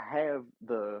 Now I have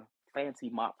the fancy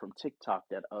mop from TikTok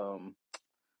that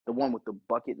the one with the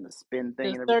bucket and the spin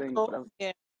thing The and everything. circle. But I was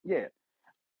Yeah. yeah,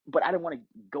 but I didn't want to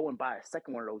go and buy a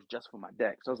second one of those just for my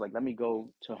deck. So I was like, let me go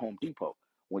to Home Depot.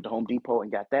 Went to Home Depot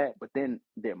and got that. But then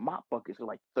their mop buckets are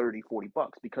like 30, $40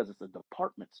 because it's a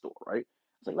department store, right?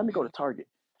 It's like, let me go to Mhm. Target.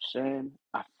 Shan,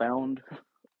 I found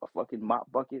a fucking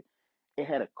mop bucket. It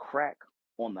had a crack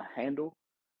on the handle.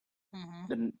 Mhm.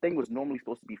 The thing was normally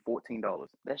supposed to be $14.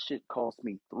 That shit cost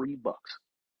me $3.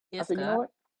 I Yes, said, you know God.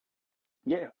 what?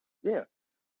 Yeah, yeah.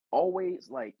 Always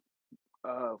like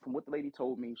from what the lady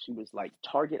told me, she was like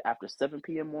Target after 7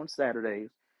 p.m. on Saturdays.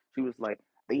 She was like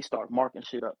they start marking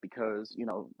shit up because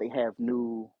they have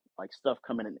new like stuff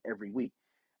coming in every week,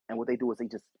 and what they do is they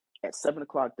just at 7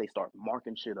 o'clock they start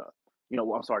marking shit up.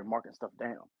 Well, I'm sorry, marking stuff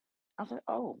down. I was like,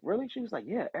 oh, really? She was like,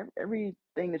 yeah,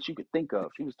 everything that you could think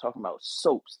of. She was talking about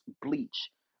soaps,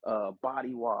 bleach,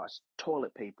 body wash,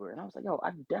 toilet paper, and I was like, yo,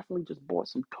 I definitely just bought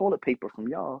some toilet paper from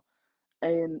y'all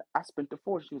and I spent the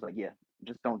fortune. She was like, "Yeah,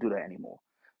 just don't do that anymore."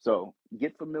 So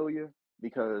get familiar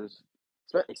because,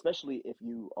 especially if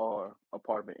you are a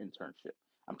part of an internship.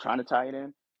 I'm trying to tie it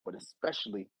in, but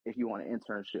especially if you want an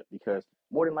internship because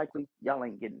more than likely y'all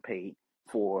ain't getting paid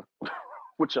for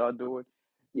what y'all doing.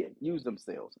 Yeah, use them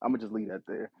sales. I'm gonna just leave that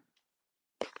there.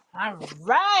 All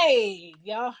right,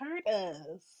 y'all heard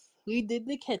us. We did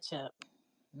the catch up.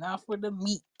 Now for the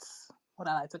meats. What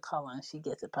I like to call on She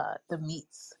Gets It Pod. The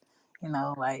meats.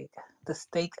 Like the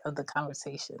steak of the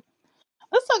conversation.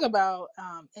 Let's talk about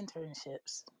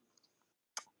internships.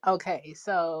 Okay,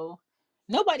 so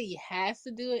nobody has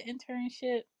to do an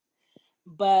internship,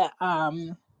 but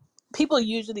people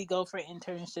usually go for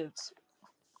internships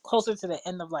closer to the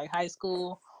end of like high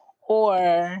school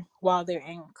or while they're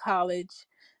in college.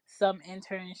 Some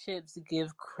internships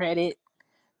give credit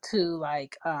to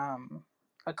like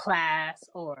a class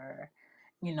or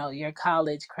your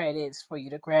college credits for you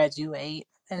to graduate,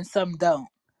 and some don't.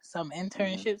 Some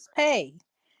Hmm. internships pay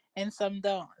and some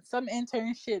don't. Some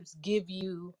internships give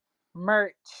you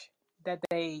merch that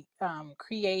they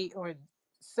create or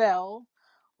sell,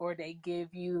 or they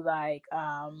give you like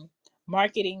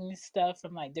marketing stuff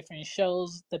from like different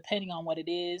shows, depending on what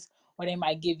it is, or they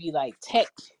might give you like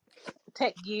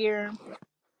tech gear.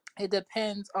 It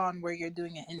depends on where you're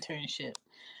doing an internship.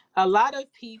 A lot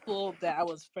of people that I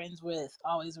was friends with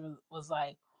always was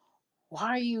like, why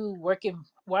are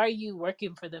you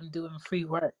working for them doing free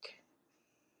work,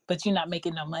 but you're not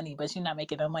making no money, but you're not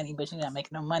making no money, but you're not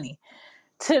making no money.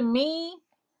 To me,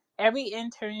 every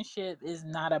internship is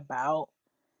not about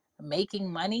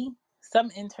making money. Some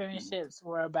Hmm. internships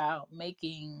were about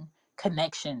making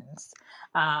connections,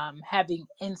 having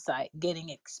insight, getting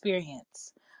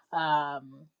experience,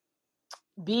 um,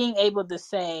 being able to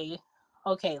say,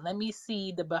 okay, let me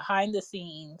see the behind the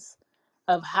scenes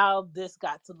of how this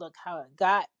got to look how it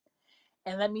got,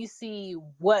 and let me see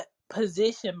what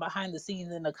position behind the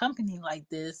scenes in a company like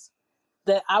this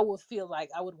that I would feel like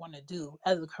I would want to do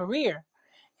as a career.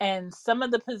 And some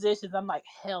of the positions, I'm like,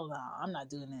 hell no, I'm not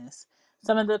doing this.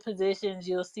 Some of the positions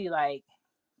you'll see like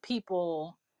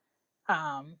people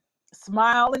um,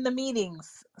 smile in the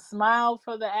meetings, smile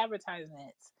for the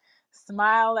advertisements,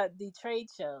 smile at the trade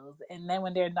shows, and then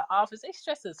when they're in the office, they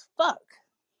stress as fuck.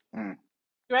 Mm.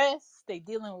 Stress. They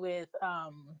dealing with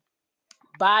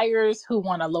buyers who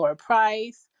want a lower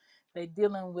price. They're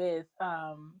dealing with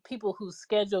people who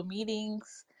schedule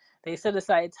meetings. They set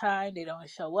aside time. They don't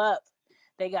show up.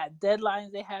 They got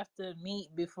deadlines they have to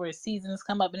meet before seasons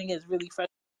come up, and it gets really frustrating.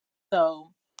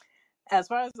 So, as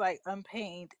far as like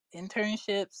unpaid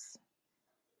internships,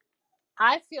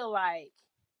 I feel like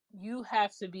you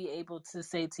have to be able to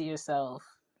say to yourself,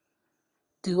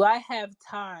 do I have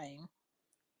time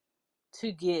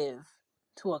to give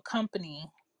to a company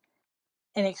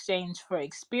in exchange for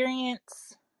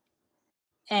experience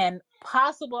and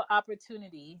possible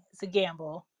opportunity? It's a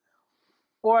gamble.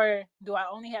 Or do I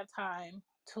only have time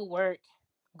to work,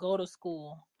 go to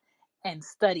school, and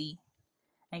study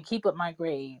and keep up my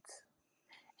grades?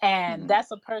 And Hmm.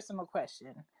 that's a personal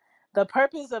question. The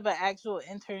purpose of an actual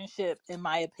internship, in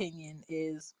my opinion,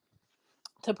 is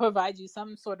to provide you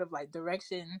some sort of like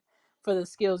direction for the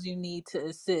skills you need to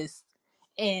assist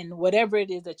in whatever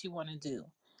it is that you want to do.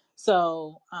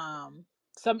 So,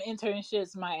 some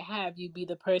internships might have you be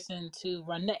the person to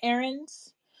run the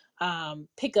errands,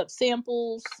 pick up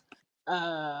samples,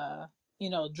 uh,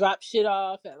 drop shit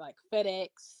off at like FedEx,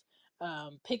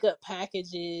 pick up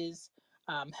packages,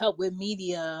 help with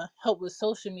media, help with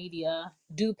social media,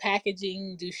 do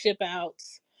packaging, do ship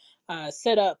outs,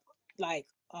 set up like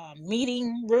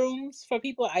meeting rooms for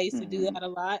people. I used to do Hmm. that a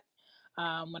lot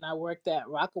when I worked at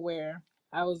Rockaware.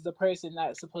 I was the person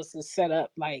that's supposed to set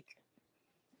up like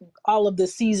all of the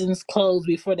season's clothes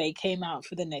before they came out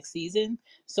for the next season.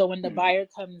 So when the Hmm. buyer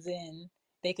comes in,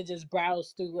 they could just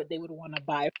browse through what they would want to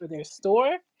buy for their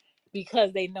store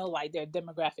because they know like their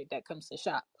demographic that comes to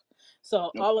shop.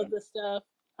 So all Okay. of the stuff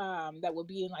that would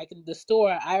be in like in the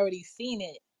store, I already seen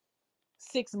it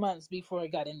 6 months before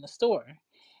it got in the store.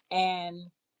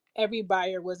 And every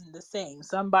buyer wasn't the same.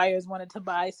 Some buyers wanted to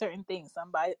buy certain things,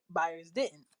 some buyers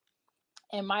didn't.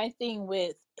 And my thing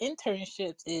with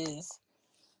internships is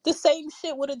The same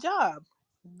shit with a job.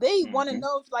 They want to Mm-hmm.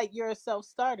 know if like you're a self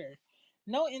starter.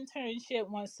 No internship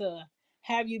wants to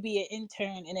have you be an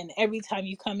intern and then every time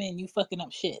you come in you fucking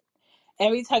up shit.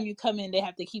 Every time you come in they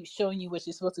have to keep showing you what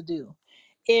you're supposed to do.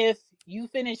 If you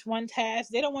finish one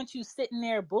task, they don't want you sitting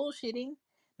there bullshitting.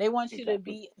 They want you to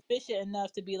Exactly. be efficient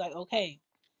enough to be like, okay,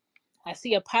 I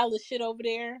see a pile of shit over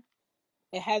there.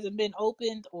 It hasn't been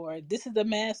opened, or this is a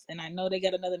mess, and I know they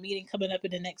got another meeting coming up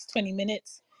in the next 20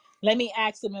 minutes. Let me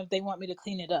ask them if they want me to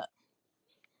clean it up.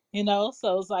 You know,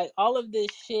 so it's like all of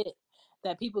this shit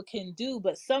that people can do,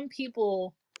 but some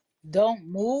people don't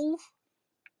move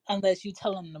unless you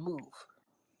tell them to move.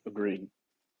 Agreed.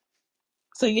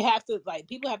 So you have to like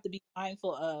people have to be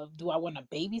mindful of, do I want to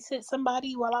babysit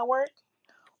somebody while I work,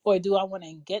 or do I want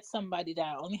to get somebody that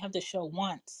I only have to show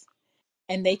once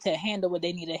and they can handle what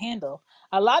they need to handle.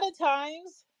 A lot of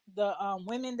times the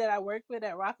women that I work with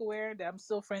at Rockaware that I'm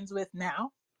still friends with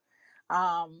now,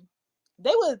 um,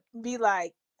 they would be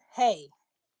like, hey,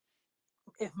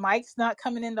 if Mike's not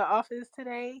coming in the office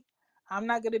today, I'm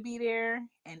not gonna be there,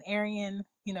 and Arian,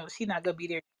 you know, she's not gonna be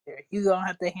there either. You gonna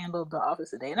have to handle the office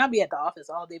today, and I'll be at the office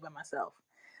all day by myself.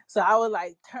 So I would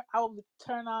like, I would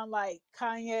turn on like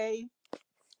Kanye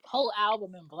whole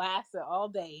album and blast it all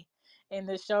day in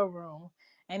the showroom.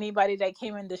 Anybody that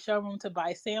came in the showroom to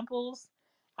buy samples,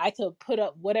 I could put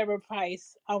up whatever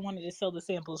price I wanted to sell the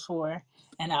samples for,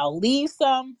 and I'll leave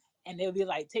some, and they'll be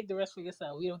like, "Take the rest for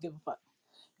yourself. We don't give a fuck."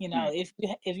 You know, Mm.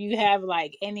 if you have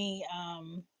like any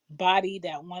body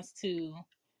that wants to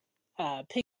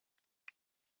pick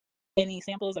any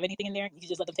samples of anything in there, you can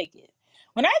just let them take it.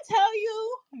 When I tell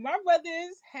you, my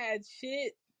brothers had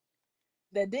shit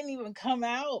that didn't even come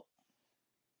out.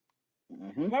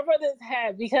 Mm-hmm. My brothers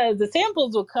had, because the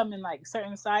samples will come in like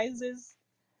certain sizes,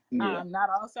 Yeah. not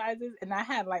all sizes. And I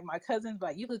had like my cousins,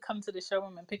 like you could come to the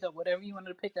showroom and pick up whatever you wanted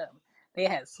to pick up. They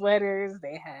had sweaters,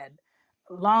 they had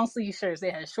long sleeve shirts,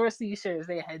 they had short sleeve shirts,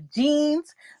 they had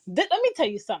jeans. Let me tell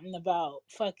you something about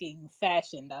fucking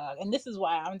fashion, dog. And this is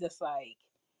why I'm just like,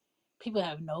 people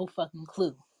have no fucking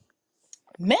clue.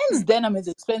 Men's Mm. denim is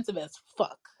expensive as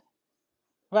fuck,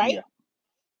 right? Yeah.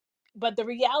 But the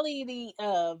reality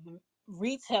of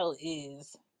retail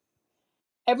is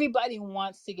everybody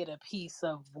wants to get a piece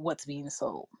of what's being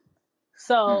sold. Mm.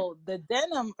 So the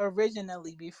denim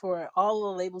originally, before all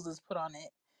the labels is put on it,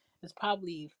 is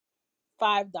probably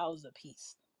 $5 a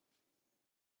piece.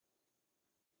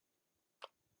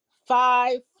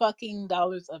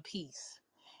 $5 a piece.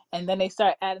 And then they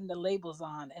start adding the labels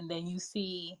on, and then you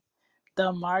see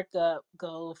the markup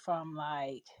go from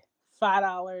like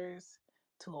 $5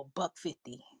 to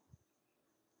 $1.50.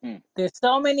 Mm. There's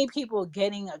so many people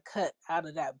getting a cut out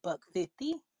of that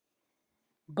 $1.50,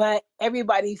 but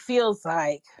everybody feels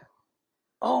like,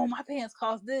 oh, my pants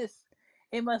cost this.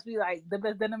 It must be like the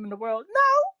best denim in the world.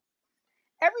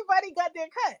 No, everybody got their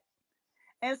cut.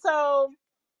 And so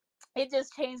it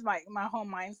just changed my whole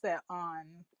mindset on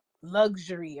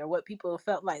luxury, or what people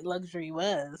felt like luxury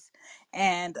was.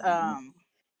 And Mm-hmm.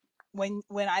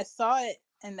 when I saw it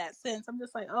in that sense, I'm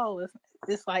just like, oh,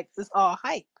 it's like it's all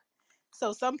hype.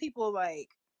 So some people like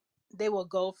they will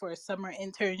go for summer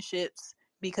internships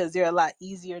because they're a lot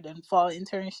easier than fall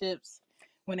internships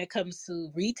when it comes to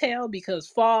retail, because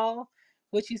fall,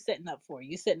 what you setting up for?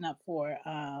 You setting up for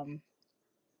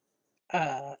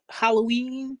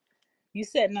Halloween, you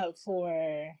setting up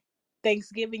for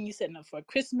Thanksgiving, you setting up for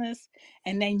Christmas,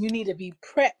 and then you need to be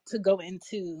prepped to go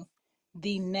into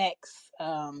the next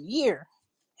year.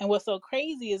 And what's so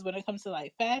crazy is when it comes to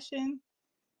like fashion,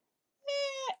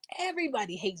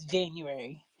 everybody hates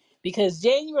January, because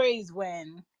January is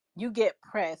when you get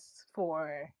pressed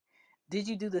for, did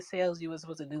you do the sales you were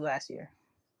supposed to do last year?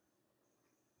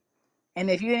 And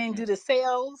if you didn't do Mm. the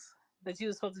sales that you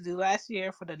were supposed to do last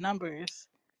year for the numbers,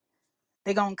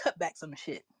 they're gonna cut back some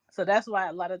shit. So that's why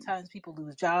a lot of times people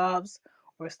lose jobs,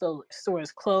 or still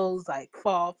stores close like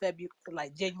fall, February,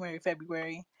 like January,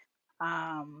 February.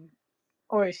 Um,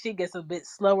 or shit gets a bit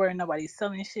slower and nobody's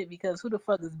selling shit, because who the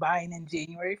fuck is buying in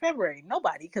January, February?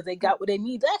 Nobody, because they Mm. got what they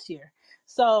need last year.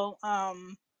 So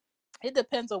it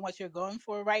depends on what you're going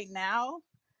for. Right now,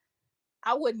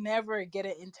 I would never get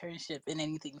an internship in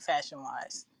anything fashion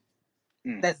wise.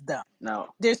 Mm. That's dumb.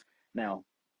 Now, There's now,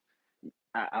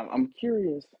 I'm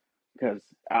curious because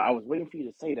I was waiting for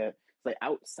you to say that. It's like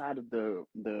outside of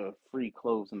the free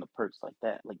clothes and the perks like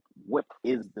that, like what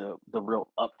is the real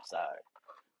upside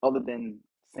other than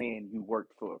saying you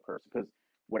worked for a person? Because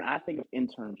when I think of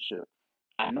internship,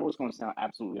 I know it's going to sound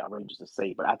absolutely outrageous to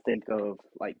say, but I think of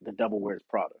like the Devil Wears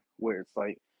Prada, where it's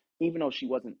like even though she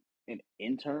wasn't an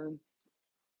intern,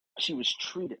 she was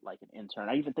treated like an intern.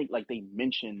 I even think like they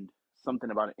mentioned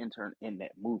something about an intern in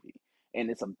that movie. And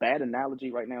it's a bad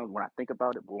analogy right now when I think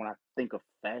about it, but when I think of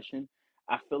fashion,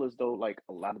 I feel as though like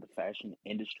a lot of the fashion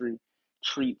industry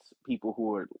treats people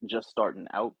who are just starting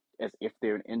out as if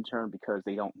they're an intern because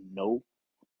they don't know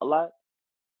a lot.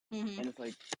 Hmm. And it's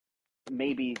like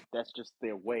maybe that's just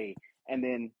their way. And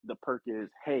then the perk is,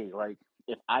 hey, like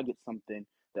if I get something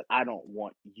that I don't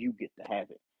want, you get to have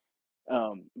it.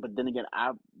 But then again,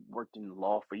 I've worked in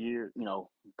law for years,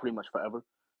 pretty much forever.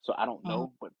 So I don't Uh-huh.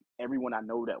 know, but everyone I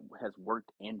know that has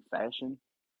worked in fashion,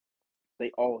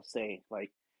 they all say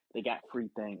like they got free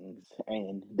things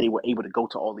and they were able to go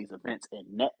to all these events and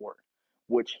network,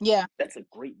 which Yeah. that's a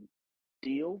great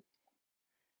deal.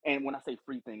 And when I say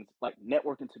free things, like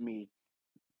networking to me,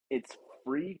 it's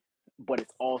free, but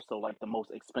it's also like the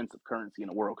most expensive currency in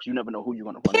the world because you never know who you're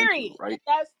going to run into, Period. And right?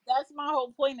 that's my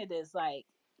whole point of this. Like,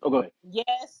 Oh, go ahead.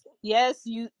 yes,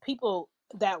 you people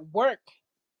that work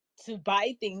to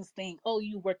buy things think, oh,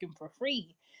 you working for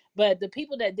free. But the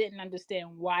people that didn't understand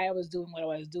why I was doing what I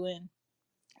was doing,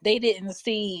 they didn't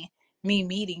see me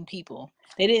meeting people.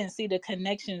 They didn't see the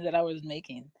connections that I was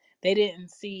making. They didn't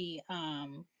see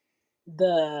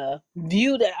the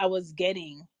view that I was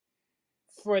getting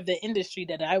for the industry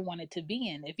that I wanted to be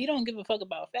in. If you don't give a fuck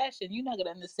about fashion, you're not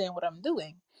gonna understand what I'm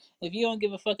doing. If you don't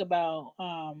give a fuck about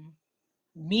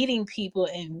meeting people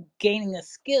and gaining a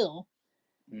skill,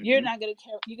 you're Mm-hmm. not gonna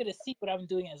care. You're gonna see what I'm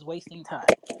doing as wasting time.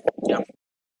 Yeah.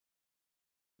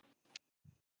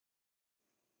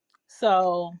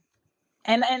 So,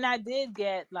 and I did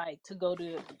get like to go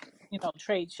to,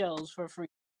 trade shows for free.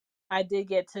 I did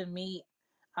get to meet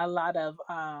a lot of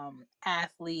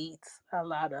athletes, a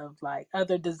lot of like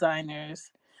other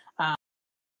designers. Um,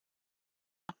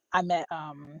 I met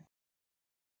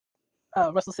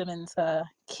Russell Simmons'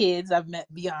 kids. I've met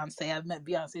Beyonce. I've met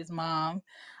Beyonce's mom.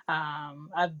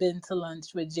 I've been to lunch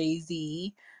with Jay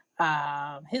Z.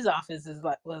 His office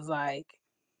was like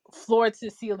floor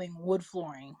to ceiling wood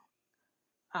flooring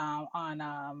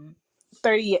on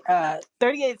 30,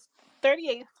 38th,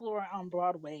 38th floor on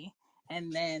Broadway.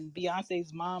 And then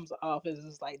Beyonce's mom's office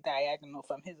is like diagonal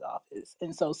from his office.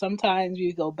 And so sometimes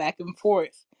you go back and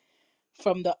forth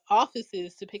from the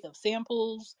offices to pick up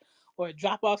samples or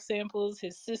drop off samples.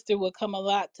 His sister would come a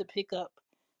lot to pick up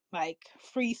like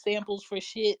free samples for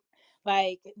shit.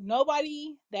 Like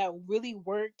nobody that really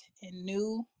worked and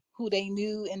knew who they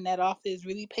knew in that office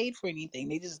really paid for anything.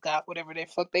 They just got whatever the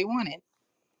fuck they wanted.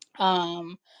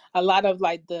 Um, a lot of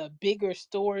like the bigger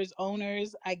stores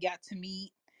owners I got to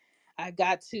meet. I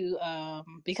got to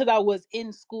because I was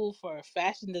in school for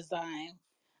fashion design,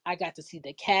 I got to see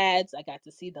the CADs, I got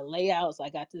to see the layouts, I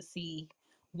got to see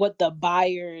what the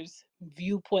buyer's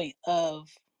viewpoint of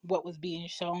what was being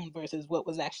shown versus what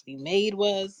was actually made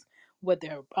was, what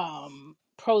their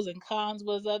pros and cons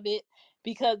was of it.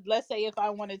 Because let's say if I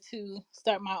wanted to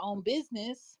start my own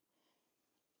business,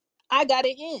 I got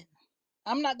it in.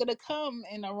 I'm not gonna come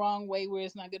in a wrong way where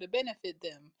it's not gonna benefit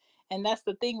them. And that's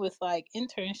the thing with like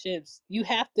internships. You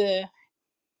have to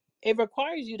it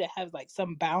requires you to have like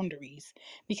some boundaries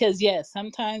because yes,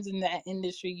 sometimes in that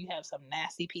industry you have some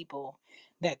nasty people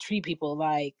that treat people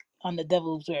like on the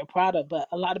devil's wear Prada, but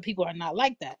a lot of people are not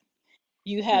like that.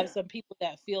 You have Yeah. some people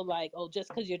that feel like, oh, just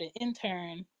because you're the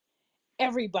intern,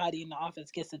 everybody in the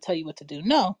office gets to tell you what to do.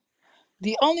 No,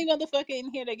 the only motherfucker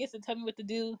in here that gets to tell me what to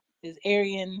do is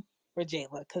Arian or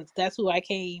Jayla, because that's who I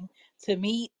came to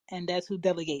meet and that's who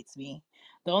delegates me.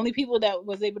 The only people that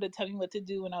was able to tell me what to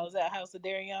do when I was at House of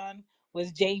Darion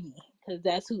was Jamie, because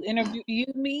that's who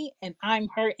interviewed me and I'm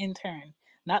her intern,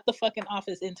 not the fucking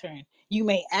office intern. You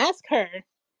may ask her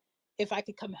if I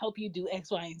could come help you do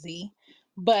X, Y, and Z,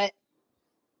 but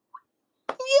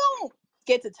you don't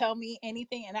get to tell me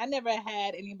anything. And I never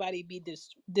had anybody be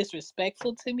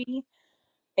disrespectful to me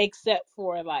except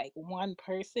for like one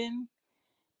person.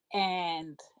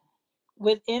 And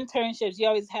with internships, you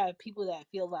always have people that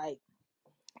feel like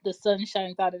the sun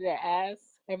shines out of their ass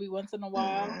every once in a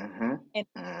while, Mm-hmm. and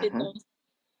shit Mm-hmm. don't.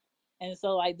 And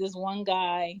so, like this one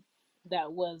guy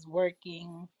that was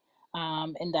working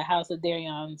in the House of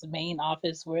Darion's main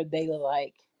office, where they would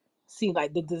like see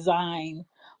like the design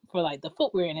for like the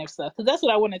footwear and stuff, because that's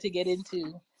what I wanted to get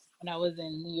into when I was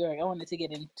in New York. I wanted to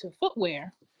get into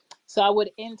footwear, so I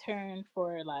would intern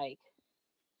for like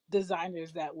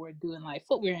designers that were doing like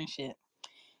footwear and shit.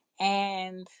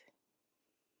 And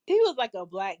he was like a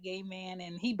black gay man,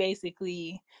 and he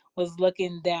basically was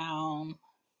looking down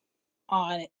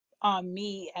on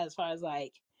me as far as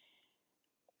like,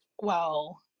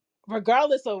 well,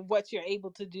 regardless of what you're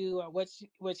able to do or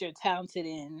what you're talented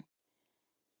in,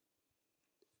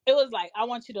 it was like I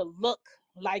want you to look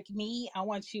like me, I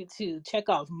want you to check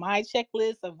off my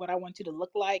checklist of what I want you to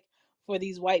look like for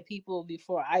these white people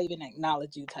before I even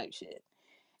acknowledge you type shit.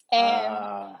 And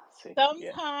See,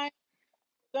 yeah, sometimes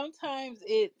sometimes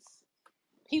it's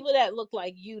people that look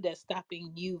like you that's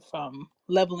stopping you from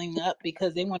leveling up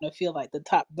because they want to feel like the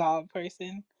top dog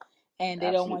person and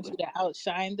they don't want absolutely. you to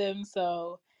outshine them.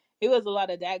 So it was a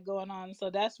lot of that going on.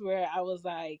 So that's where I was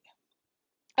like,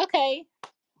 okay,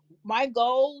 my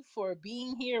goal for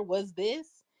being here was this.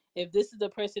 If this is the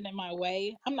person in my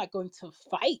way, I'm not going to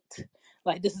fight.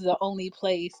 Like, this is the only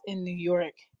place in New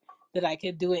York that I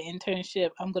could do an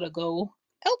internship. I'm going to go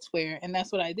elsewhere. And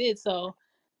that's what I did. So,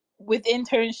 with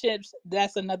internships,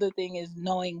 that's another thing is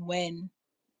knowing when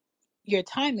your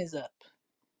time is up.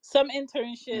 Some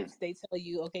Mm, internships, they tell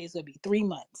you, okay, it's going to be 3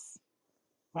 months,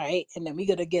 right? And then we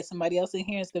got to get somebody else in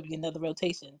here. It's going to be another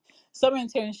rotation. Some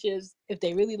internships, if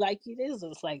they really like you, it's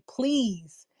just like,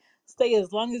 please stay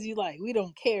as long as you like. We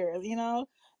don't care, you know?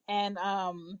 And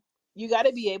you got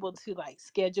to be able to like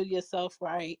schedule yourself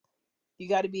right. You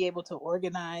got to be able to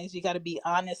organize. You got to be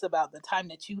honest about the time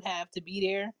that you have to be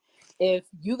there. If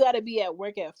you got to be at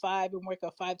work at 5 and work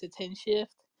a 5 to 10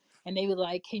 shift, and they were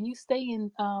like, "Can you stay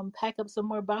and pack up some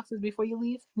more boxes before you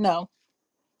leave?" No,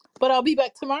 but I'll be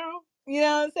back tomorrow. You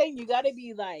know what I'm saying? You got to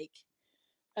be like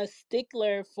a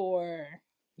stickler for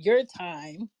your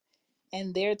time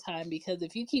and their time, because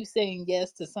if you keep saying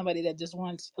yes to somebody that just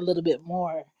wants a little bit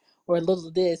more or a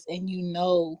little this, and you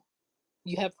know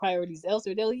you have priorities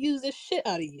elsewhere, they'll use the shit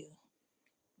out of you.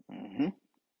 mm-hmm.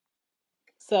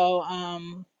 So,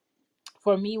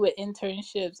 for me with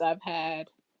internships, I've had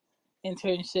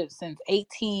internships since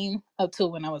 18 up to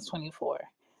when I was 24.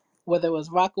 Whether it was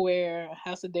Rockaware,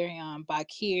 House of Darion,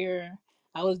 Bakir,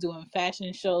 I was doing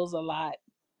fashion shows a lot,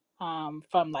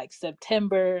 from like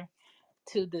September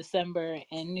to December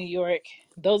in New York.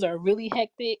 Those are really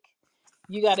hectic.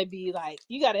 You got to be like,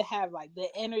 you got to have like the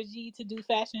energy to do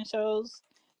fashion shows.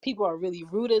 People are really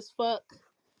rude as fuck.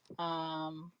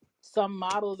 Um, some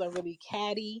models are really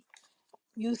catty.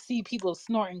 You see people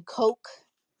snorting coke.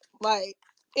 Like,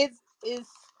 it's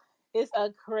it's a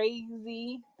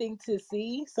crazy thing to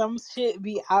see. Some shit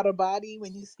be out of body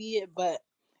when you see it, but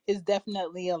it's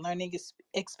definitely a learning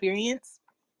experience.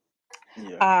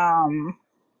 Yeah, Um,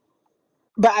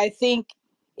 but I think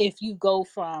if you go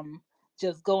from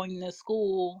just going to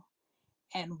school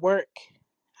and work,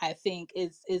 I think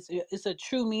it's a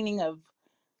true meaning of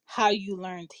how you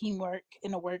learn teamwork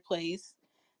in the workplace,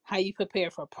 how you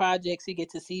prepare for projects. You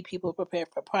get to see people prepare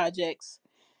for projects,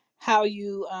 how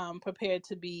you prepare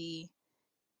to be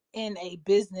in a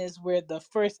business where the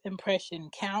first impression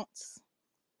counts.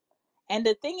 And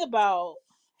the thing about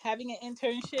having an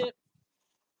internship,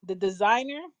 the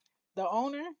designer, the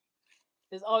owner,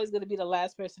 is always going to be the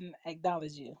last person to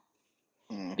acknowledge you,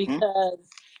 mm-hmm. because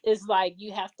it's like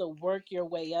you have to work your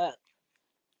way up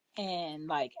and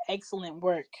like excellent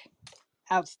work,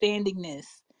 outstandingness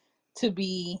to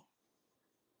be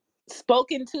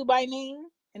spoken to by name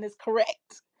and is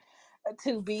correct,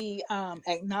 to be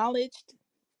acknowledged,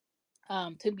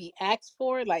 to be asked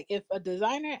for. Like, if a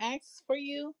designer asks for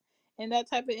you in that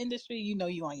type of industry, you know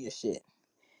you on your shit.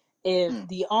 If Mm,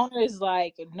 the owner is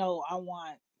like, no, I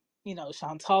want,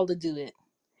 Chantal to do it.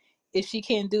 If she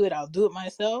can't do it, I'll do it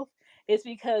myself. It's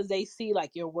because they see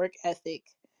like your work ethic.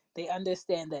 They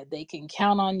understand that they can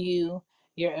count on you.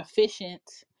 You're efficient.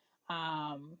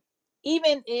 Um,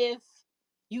 Even if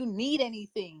you need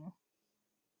anything,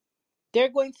 they're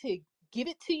going to give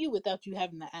it to you without you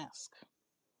having to ask.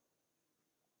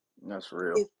 that's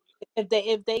real. if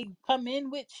if they come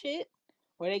in with shit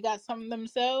or they got something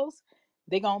themselves,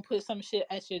 they gonna put some shit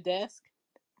at your desk.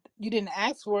 You didn't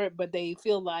ask for it, but they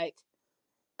feel like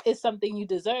it's something you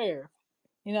deserve.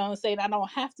 You know what I'm saying? I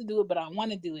don't have to do it, but I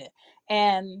want to do it.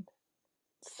 And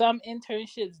some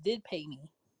internships did pay me.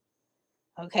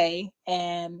 Okay.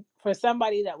 And for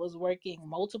somebody that was working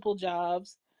multiple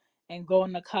jobs and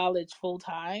going to college full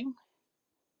time,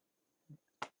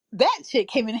 that shit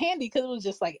came in handy because it was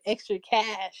just like extra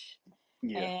cash,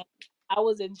 Yeah, and I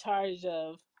was in charge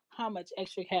of how much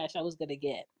extra cash I was going to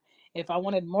get. If I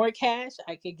wanted more cash,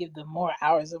 I could give them more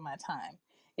hours of my time.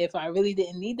 If I really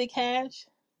didn't need the cash,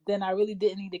 then I really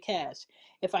didn't need the cash.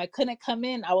 If I couldn't come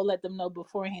in, I would let them know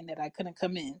beforehand that I couldn't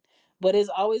come in. But it's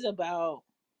always about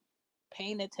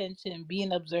paying attention,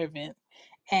 being observant.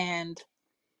 And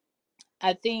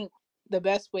I think the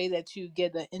best way that you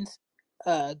get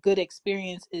a good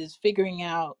experience is figuring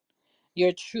out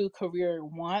your true career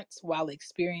wants while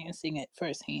experiencing it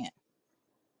firsthand.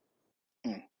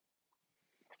 mm,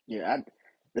 yeah.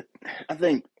 I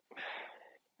think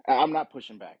I'm not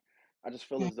pushing back. I just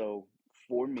feel Mm, as though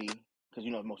for me, because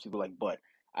most people like, but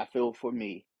I feel for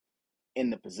me in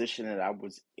the position that I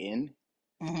was in,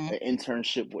 Mm-hmm. an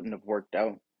internship wouldn't have worked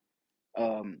out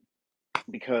um,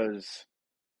 because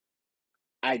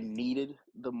I needed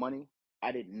the money.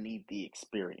 I didn't need the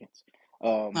experience.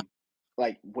 Um,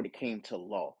 like when it came to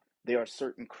law, there are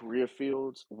certain career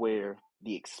fields where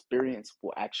the experience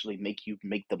will actually make you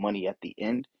make the money at the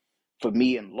end. For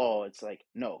me in law, it's like,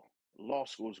 no, law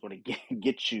school is going to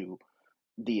get you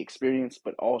the experience,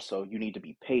 but also you need to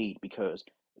be paid because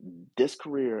this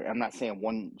career, I'm not saying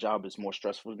one job is more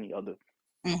stressful than the other,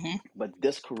 Mm-hmm. but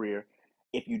this career,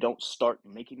 if you don't start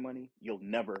making money, you'll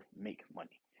never make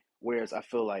money. Whereas I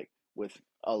feel like with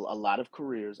a lot of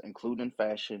careers, including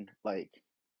fashion, like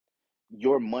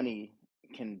your money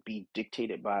can be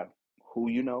dictated by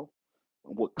who you know,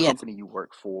 what Yes. company you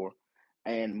work for,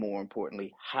 and more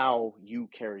importantly, how you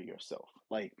carry yourself.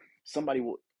 Like somebody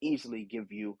will easily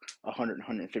give you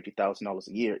 $150,000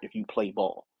 a year if you play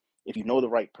ball. If you know the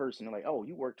right person, they're like, oh,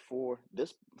 you worked for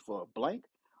this for blank.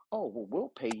 Oh, well, we'll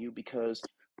pay you because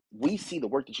we see the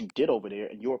work that you did over there,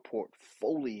 and your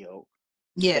portfolio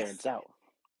Yes. stands out.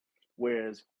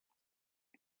 Whereas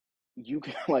you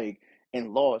can like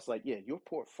in law, it's like, yeah, your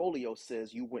portfolio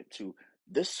says you went to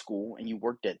this school and you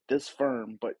worked at this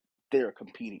firm, but they're a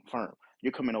competing firm.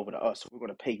 You're coming over to us, so we're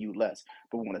going to pay you less,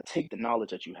 but we're going to take the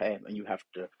knowledge that you have, and you have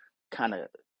to kind of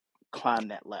climb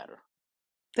that ladder.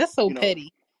 That's so You know,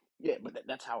 petty. yeah, but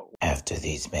that's how it works. After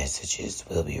these messages,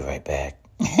 we'll be right back.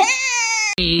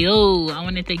 Hey, yo, I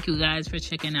want to thank you guys for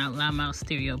checking out Loudmouth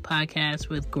Stereo Podcast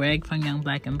with Greg from Young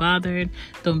Black and Bothered.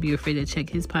 Don't be afraid to check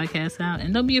his podcast out.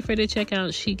 And don't be afraid to check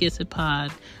out She Gets a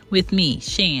Pod with me,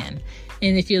 Shan.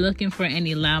 And if you're looking for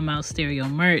any Loudmouth Stereo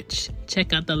merch,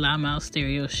 check out the Loudmouth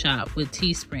Stereo shop with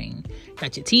Teespring.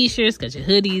 Got your t-shirts, got your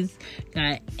hoodies,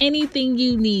 got anything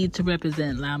you need to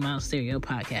represent Loudmouth Stereo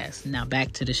Podcast. Now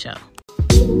back to the show.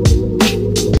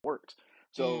 Works.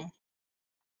 So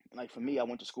like for me, I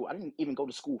went to school. I didn't even go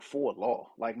to school for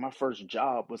law. Like my first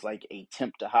job was like a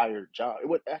temp to hire job. It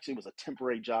was a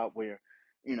temporary job where,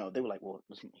 they were like, well,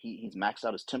 he's maxed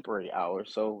out his temporary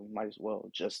hours, so we might as well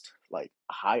just like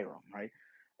hire him, right?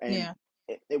 And Yeah.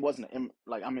 it wasn't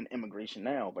like I'm in immigration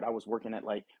now, but I was working at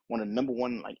like one of the number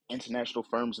one like international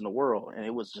firms in the world, and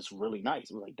it was just really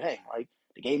nice. It was like, dang, like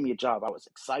they gave me a job. I was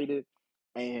excited,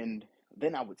 and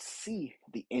then I would see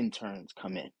the interns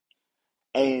come in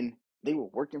and they were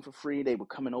working for free. They were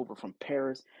coming over from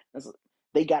Paris.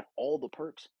 They got all the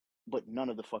perks, but none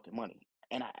of the fucking money.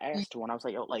 And I asked her, and I was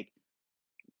like, "Oh, like,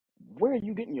 where are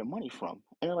you getting your money from?"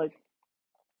 And they're like,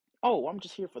 "Oh, I'm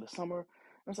just here for the summer."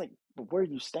 I was like, "But where are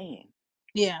you staying?"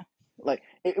 Yeah. Like,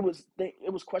 it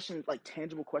was questions like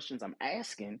tangible questions I'm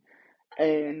asking,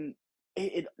 and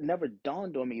it never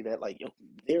dawned on me that like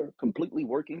they're completely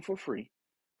working for free,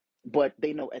 but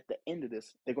they know at the end of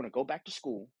this they're going to go back to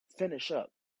school, finish up,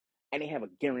 and they have a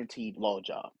guaranteed law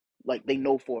job. Like they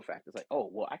know for a fact, it's like, oh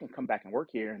well, I can come back and work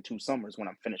here in 2 summers when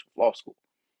I'm finished with law school.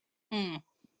 Mm.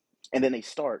 And then they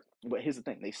start. But here's the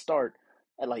thing: they start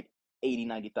at like 80,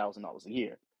 $90,000 a year.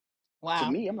 To Wow.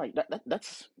 me, I'm like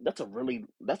that's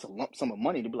a lump sum of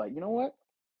money to be like, you know what?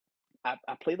 I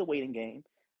play the waiting game.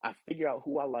 I figure out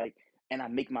who I like, and I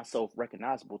make myself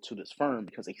recognizable to this firm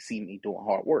because they see me doing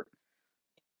hard work.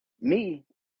 Me,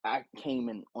 I came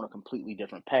in on a completely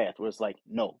different path where it's like,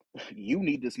 no, you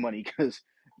need this money because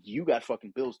you got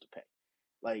fucking bills to pay.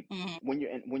 Like Mm-hmm.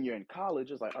 when you're in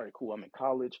college, it's like, all right, cool, I'm in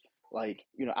college. Like,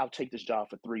 I'll take this job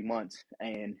for 3 months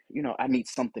and I need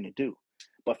something to do.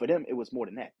 But for them, it was more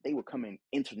than that. They were coming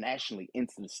internationally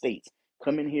into the States,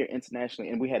 come in here internationally,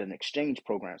 and we had an exchange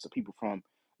program. So people from,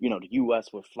 the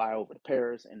US would fly over to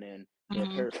Paris, and then,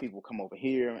 Mm-hmm. Paris people would come over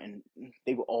here, and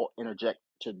they would all interject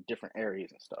to different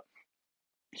areas and stuff.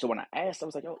 So when I asked, I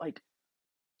was like, yo, like,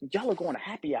 y'all are going to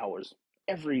happy hours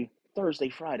every Thursday,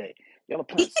 Friday. Y'all are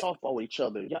playing softball with each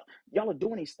other. Y'all are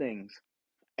doing these things.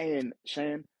 And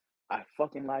Shan, I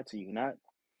fucking lied to you. Not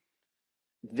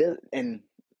this, and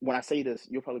when I say this,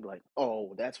 you'll probably be like,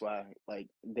 oh, that's why, like,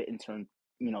 the intern,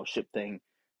 ship thing,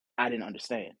 I didn't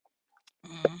understand.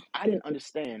 Mm-hmm. I didn't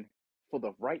understand for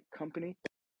the right company,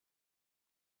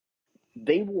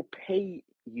 they will pay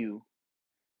you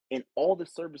in all the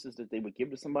services that they would give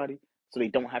to somebody so they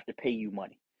don't have to pay you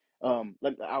money.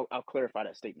 I'll clarify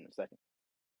that statement in a second.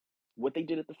 What they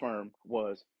did at the firm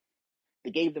was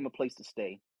they gave them a place to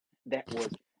stay that was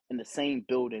in the same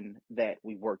building that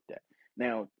we worked at.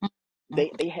 Now,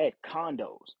 they had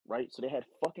condos, right? So they had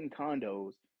fucking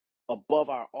condos above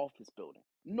our office building.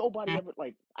 Nobody ever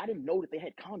like I didn't know that they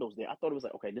had condos there. I thought it was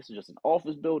like, okay, this is just an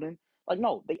office building. Like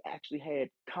no, they actually had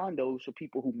condos for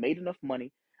people who made enough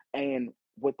money, and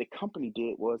what the company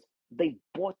did was They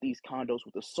bought these condos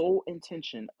with the sole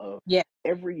intention of Yeah.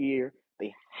 every year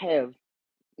they have,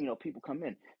 people come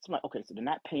in. So I'm like, okay, so they're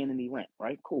not paying any rent,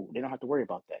 right? Cool. They don't have to worry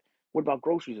about that. What about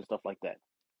groceries and stuff like that?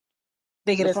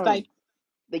 They get The a firm, stipend.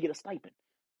 they get a stipend.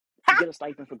 Get a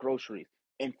stipend for groceries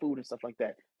and food and stuff like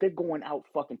that. They're going out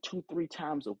fucking 2, 3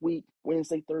 times a week,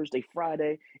 Wednesday, Thursday,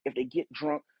 Friday. If they get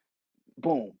drunk,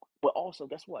 boom. But also,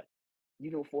 guess what?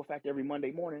 You know for a fact every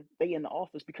Monday morning they in the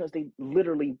office because they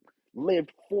literally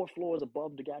lived 4 floors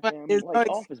above the But goddamn there's no like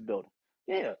office building.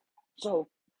 Yeah. So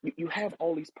you have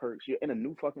all these perks. You're in a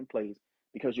new fucking place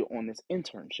because you're on this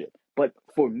internship. But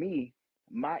for me,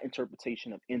 my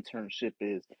interpretation of internship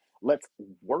is let's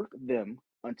work them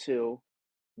until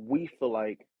we feel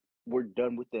like we're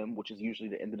done with them, which is usually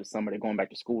the end of the summer. They're going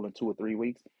back to school in 2 or 3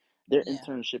 weeks. Their yeah.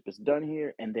 internship is done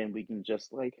here, and then we can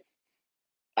just like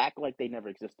act like they never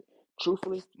existed.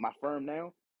 Truthfully, my firm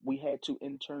now, we had 2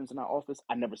 interns in our office.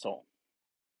 I never saw them.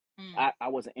 Mm. I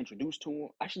wasn't introduced to them.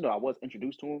 Actually, no, I was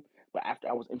introduced to them, but after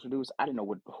I was introduced, I didn't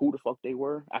know who the fuck they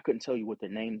were. I couldn't tell you what their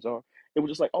names are. It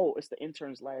was just like, oh, it's the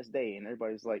intern's last day, and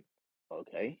everybody's like,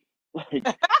 okay, like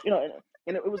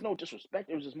and it was no disrespect.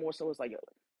 It was just more so it's like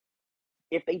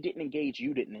if they didn't engage,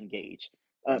 you didn't engage.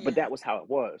 But Yeah. that was how it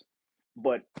was.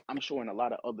 But I'm sure in a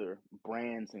lot of other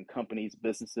brands and companies,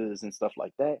 businesses and stuff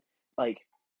like that, like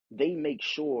they make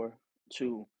sure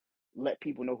to let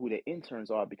people know who their interns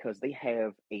are because they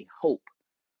have a hope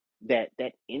that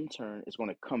that intern is going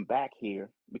to come back here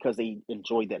because they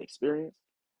enjoyed that experience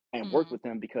and work Mm. with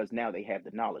them because now they have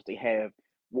the knowledge. They have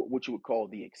what you would call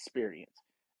the experience.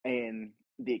 And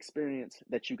the experience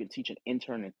that you can teach an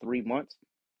intern in 3 months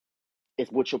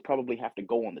is what you'll probably have to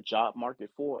go on the job market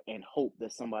for and hope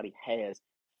that somebody has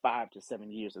 5 to 7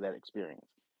 years of that experience.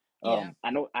 Yeah. I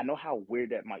know how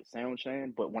weird that might sound,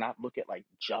 Shane, but when I look at like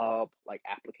job like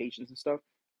applications and stuff,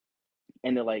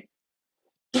 and they're like,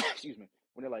 excuse me,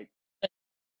 when they're like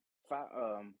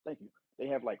thank you, they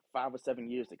have like 5 or 7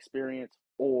 years experience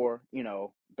or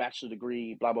bachelor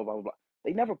degree, blah blah blah blah blah.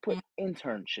 They never put Mm.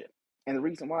 internship, and the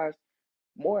reason why is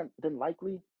more than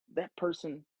likely that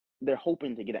person they're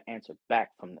hoping to get an answer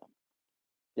back from them.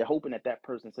 They're hoping that that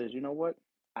person says, you know what,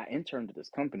 I interned at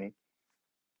this company,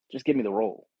 just give me the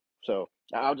role. So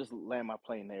I'll just land my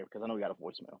plane there because I know we got a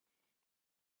voicemail.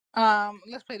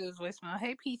 Let's play this voicemail.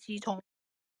 Hey, Peachy Tone.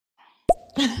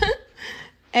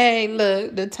 Hey,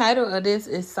 look, the title of this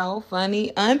is so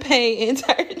funny. Unpaid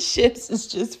internships is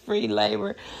just free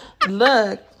labor.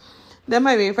 Look, that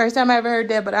might be the first time I ever heard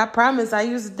that, but I promise I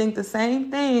used to think the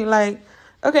same thing. Like,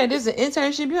 okay, this is an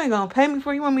internship. You ain't gonna pay me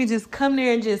for it. You want me to just come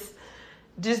there and just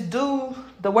do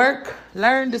the work,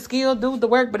 learn the skill, do the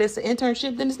work, but it's an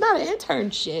internship, then it's not an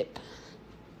internship.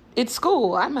 It's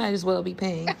school. I might as well be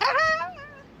paying.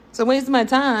 So waste my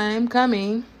time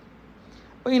coming.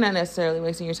 Well, you're not necessarily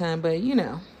wasting your time, but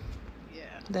Yeah.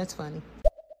 that's funny.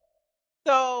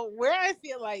 So where I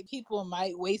feel like people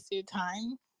might waste their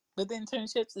time with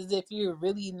internships is if you're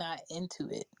really not into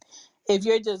it. If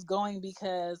you're just going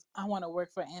because I want to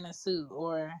work for Anna Sue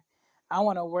or I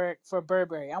want to work for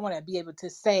Burberry. I want to be able to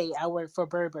say I work for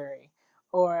Burberry.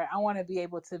 Or I want to be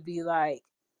able to be like,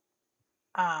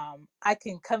 I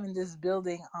can come in this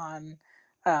building on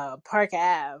Park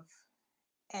Ave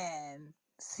and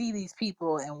see these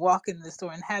people and walk in the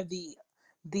store and have the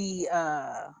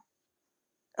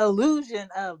illusion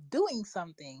of doing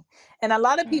something. And a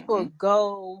lot of people Mm-hmm.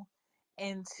 go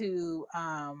into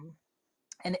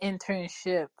an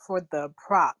internship for the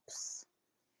props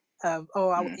of, oh,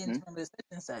 I would Mm-hmm. intern with such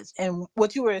and such. And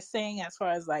what you were saying as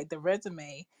far as like the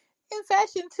resume in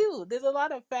fashion too, there's a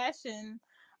lot of fashion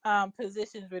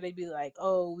positions where they be like,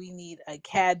 oh, we need a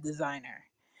CAD designer.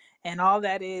 And all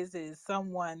that is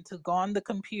someone to go on the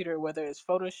computer, whether it's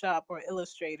Photoshop or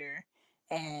Illustrator,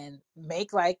 and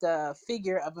make like a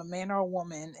figure of a man or a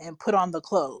woman and put on the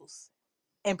clothes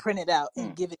and print it out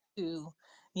and give it to,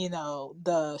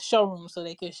 the showroom so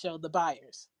they can show the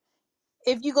buyers.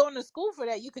 If you go into school for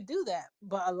that, you could do that.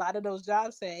 But a lot of those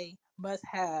jobs say must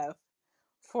have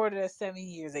 4 to 7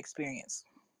 years experience.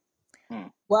 Mm-hmm.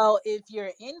 Well, if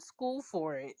you're in school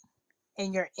for it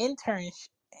and you're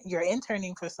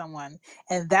interning for someone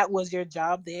and that was your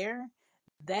job there,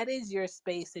 that is your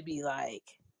space to be like,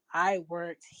 I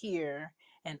worked here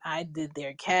and I did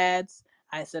their CADs,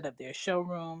 I set up their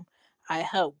showroom, I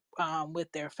helped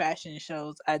with their fashion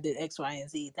shows, I did X, Y, and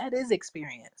Z. That is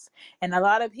experience. And a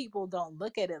lot of people don't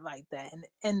look at it like that.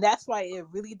 And that's why it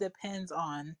really depends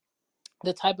on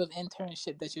the type of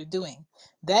internship that you're doing.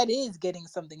 That is getting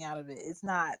something out of it. It's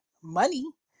not money,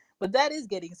 but that is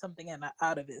getting something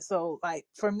out of it. So, like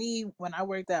for me, when I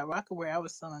worked at Rockaware, I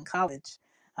was still in college.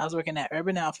 I was working at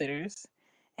Urban Outfitters,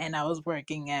 and I was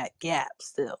working at Gap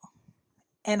still,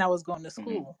 and I was going to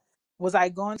Mm-hmm. school. Was I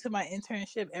going to my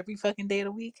internship every fucking day of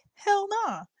the week? Hell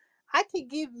no. I could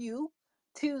give you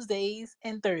Tuesdays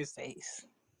and Thursdays.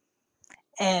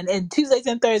 And Tuesdays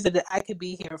and Thursdays, I could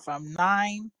be here from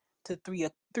 9 to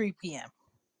 3 p.m.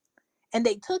 And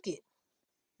they took it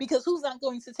because who's not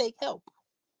going to take help?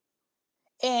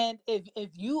 And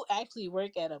if you actually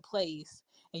work at a place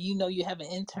and you know you have an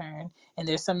intern and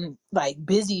there's some like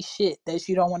busy shit that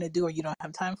you don't want to do or you don't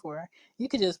have time for, you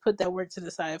could just put that work to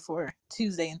the side for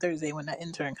Tuesday and Thursday when that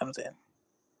intern comes in.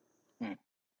 Mm.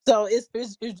 So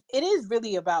it is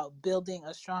really about building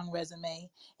a strong resume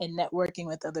and networking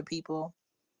with other people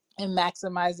and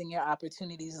maximizing your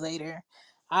opportunities later.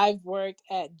 I've worked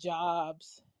at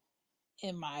jobs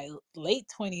in my late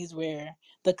 20s where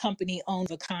the company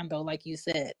owns a condo, like you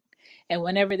said. And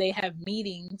whenever they have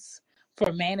meetings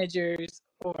for managers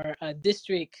or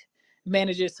district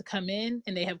managers to come in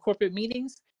and they have corporate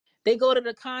meetings, they go to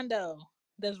the condo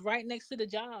that's right next to the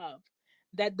job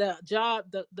that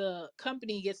the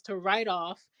company gets to write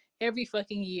off every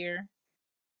fucking year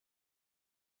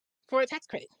for a tax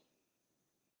credit.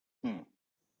 Mm.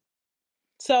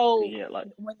 So Yeah, like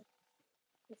when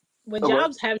when oh, go ahead.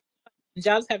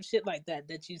 jobs have shit like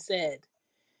that you said,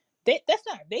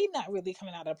 they not really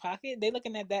coming out of pocket. They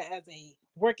looking at that as a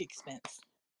work expense.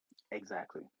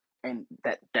 Exactly. And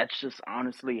that's just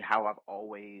honestly how I've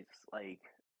always like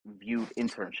viewed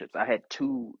internships. I had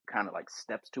two kind of like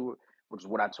steps to it, which is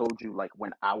what I told you like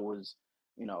when I was,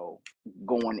 you know,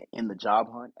 going in the job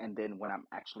hunt and then when I'm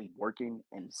actually working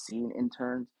and seeing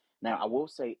interns. Now, I will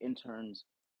say interns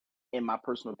in my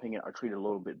personal opinion are treated a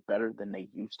little bit better than they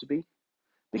used to be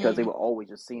because they Mm, were always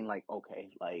just seen like okay,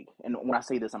 like and when I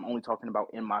say this I'm only talking about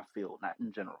in my field, not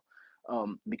in general.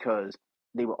 Because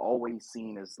they were always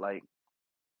seen as like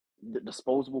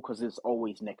disposable because it's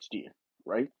always next year,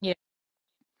 right? yeah.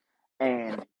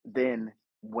 And then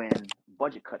when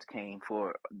budget cuts came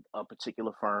for a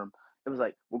particular firm, it was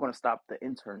like we're going to stop the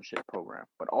internship program.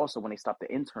 But also, when they stopped the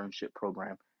internship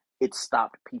program, it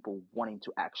stopped people wanting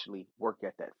to actually work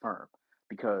at that firm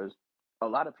because a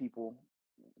lot of people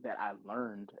that I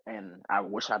learned, and I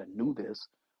wish I'd have knew this,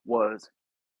 was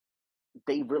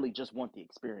they really just want the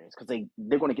experience because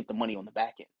they're going to get the money on the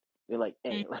back end. They're like,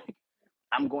 Mm, hey, like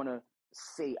I'm going to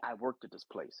say I worked at this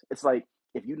place. It's like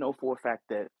if you know for a fact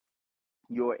that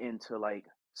you're into like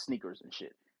sneakers and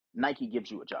shit, Nike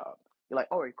gives you a job. You're like,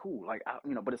 all right, cool. Like,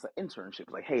 but it's an internship.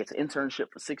 It's like, hey, it's an internship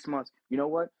for 6 months. You know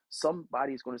what?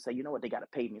 Somebody's going to say, you know what? They got to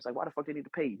pay me. It's like, why the fuck they need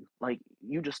to pay you? Like,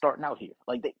 you just starting out here.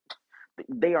 Like,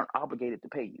 they aren't obligated to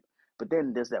pay you. But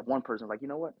then there's that one person like, you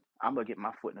know what? I'm gonna get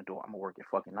my foot in the door. I'm gonna work at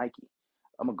fucking Nike.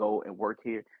 I'm gonna go and work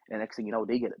here. And next thing you know,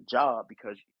 they get a job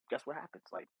because guess what happens?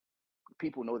 Like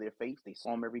people know their face. They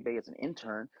saw them every day as an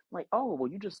intern. Like, oh,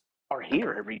 well, you just are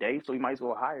here every day, so we might as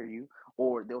well hire you.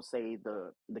 Or they'll say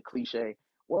the cliche,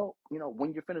 well,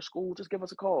 when you're finished school, just give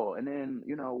us a call, and then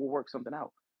we'll work something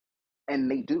out.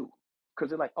 And they do because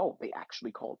they're like, oh, they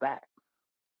actually called back.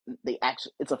 They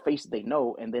actually, it's a face that they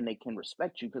know, and then they can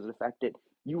respect you because of the fact that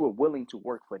you were willing to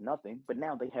work for nothing, but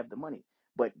now they have the money.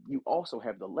 But you also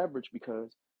have the leverage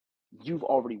because you've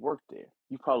already worked there.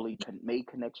 You probably made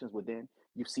connections within.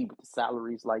 You see what the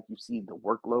salaries like. You see the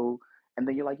workload, and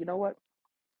then you're like, you know what?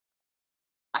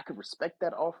 I could respect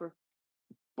that offer,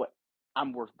 but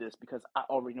I'm worth this because I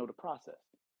already know the process.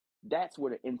 That's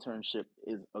where the internship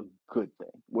is a good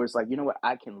thing. Where it's like, you know what?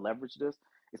 I can leverage this,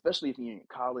 especially if you're in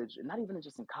college, and not even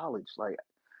just in college. Like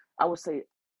I would say,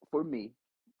 for me,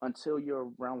 until you're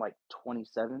around like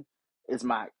 27, is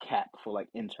my cap for like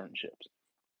internships.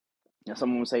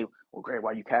 Someone would say, "Well, Greg,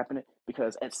 why are you capping it?"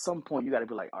 Because at some point you got to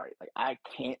be like, "All right, like I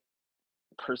can't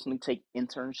personally take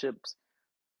internships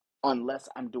unless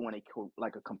I'm doing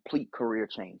like a complete career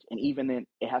change, and even then,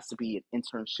 it has to be an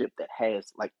internship that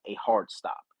has like a hard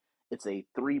stop. It's a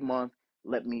 3 month.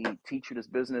 Let me teach you this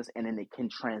business, and then it can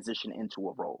transition into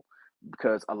a role.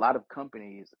 Because a lot of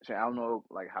companies, I don't know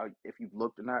like how if you've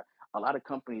looked or not, a lot of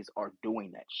companies are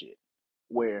doing that shit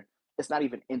where it's not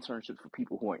even internships for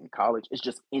people who are in college. It's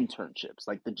just internships.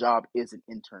 Like the job is an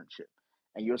internship,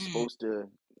 and you're mm, supposed to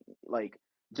like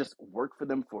just work for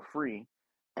them for free,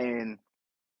 and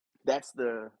that's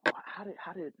the how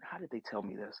did they tell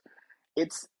me this?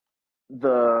 It's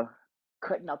the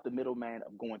cutting out the middleman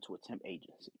of going to a temp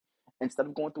agency. Instead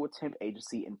of going through a temp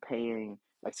agency and paying,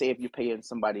 like, say if you're paying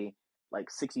somebody like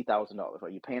 $60,000, or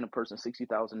you're paying a person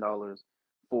 $60,000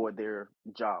 for their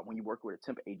job. When you work with a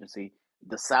temp agency,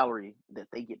 the salary that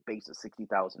they get base is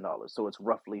 $60,000. So it's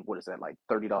roughly what is that like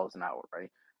 $30 an hour,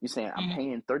 right? You're saying I'm Mm-hmm.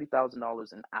 paying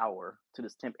 $30,000 an hour to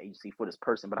this temp agency for this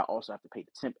person, but I also have to pay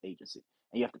the temp agency,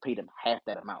 and you have to pay them half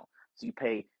that amount. So you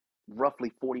pay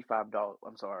roughly $45.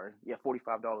 I'm sorry, yeah,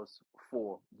 $45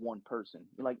 for one person.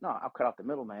 You're like, no, I'll cut out the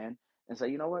middleman and say,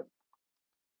 you know what?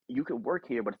 You can work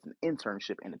here, but it's an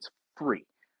internship and it's free.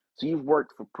 So you've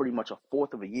worked for pretty much a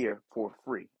fourth of a year for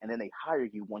free, and then they hire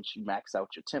you once you max out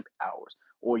your temp hours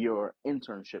or your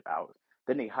internship hours.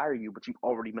 Then they hire you, but you've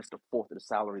already missed a fourth of the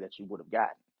salary that you would have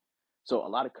gotten. So a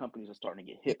lot of companies are starting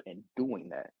to get hip in doing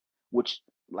that, which,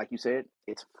 like you said,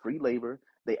 it's free labor.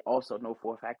 They also know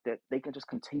for a fact that they can just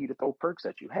continue to throw perks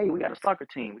at you. Hey, we got a soccer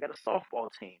team, we got a softball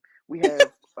team, we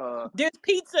have There's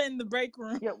pizza in the break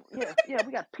room. yeah,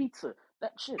 we got pizza.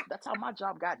 That shit, that's how my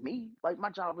job got me. Like my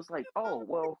job was like, oh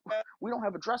well, we don't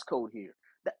have a dress code here.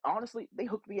 That honestly, they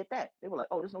hooked me at that. They were like,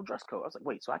 oh, there's no dress code. I was like,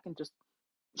 wait, so I can just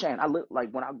Shan, I look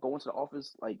like when I go into the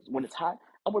office, like when it's hot,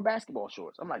 I wear basketball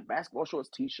shorts. I'm like basketball shorts,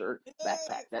 t-shirt,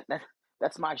 backpack.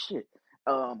 That's my shit.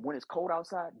 When it's cold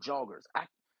outside, joggers.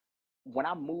 When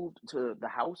I moved to the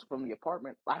house from the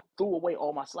apartment, I threw away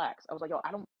all my slacks. I was like, yo,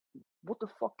 I don't. What the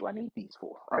fuck do I need these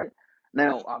for? Right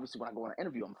now, obviously, when I go on an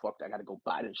interview, I'm fucked. I got to go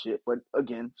buy this shit. But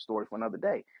again, story for another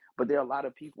day. But there are a lot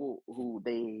of people who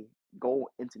they go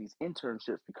into these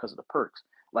internships because of the perks.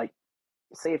 Like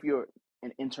say if you're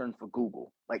an intern for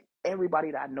Google, like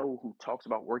everybody that I know who talks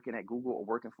about working at Google or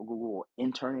working for Google or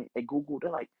interning at Google,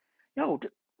 they're like, yo,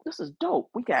 this is dope.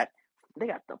 They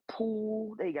got the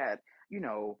pool, they got, you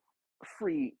know,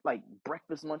 free like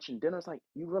breakfast, lunch, and dinner. It's like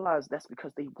you realize that's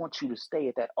because they want you to stay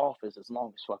at that office as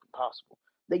long as fucking possible.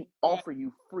 They offer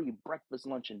you free breakfast,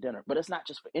 lunch, and dinner, but it's not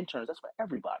just for interns, that's for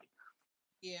everybody.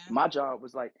 Yeah. My job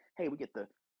was like, hey, we get the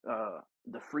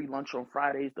free lunch on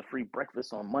Fridays, the free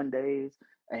breakfast on Mondays,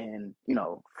 and you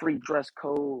know, free dress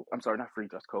code. I'm sorry, not free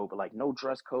dress code, but like no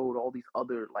dress code, all these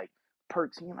other like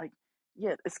perks. And you're like,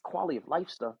 yeah, it's quality of life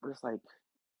stuff, but it's like,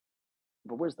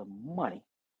 but where's the money?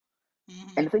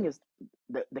 Mm-hmm. And the thing is,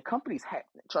 the companies have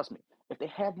trust me, if they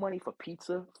have money for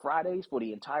pizza Fridays for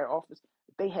the entire office,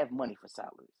 they have money for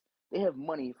salaries. They have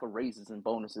money for raises and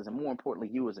bonuses, and more importantly,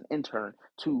 you as an intern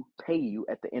to pay you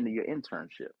at the end of your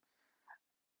internship.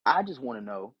 I just want to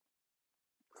know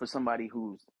for somebody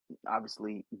who's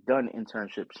obviously done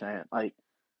internships, Shan, like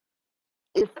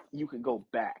if you could go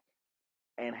back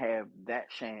and have that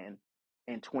Shan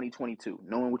in 2022,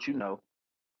 knowing what you know,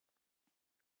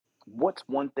 what's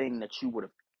one thing that you would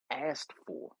have asked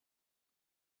for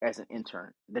as an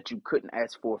intern that you couldn't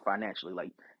ask for financially?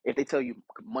 Like if they tell you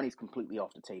money's completely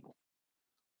off the table,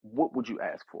 what would you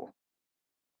ask for?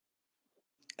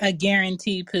 A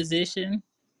guaranteed position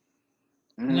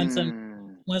once I'm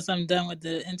Mm, once I'm done with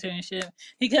the internship.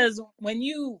 Because when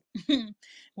you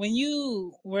when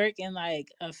you work in like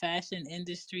a fashion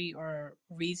industry or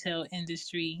retail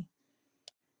industry,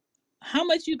 how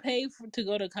much you pay for, to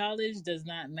go to college does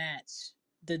not match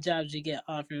the jobs you get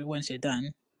offered once you're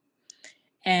done.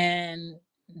 And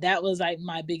that was like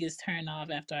my biggest turn off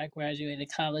after I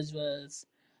graduated college was,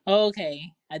 oh,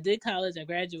 okay, I did college, I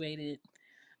graduated.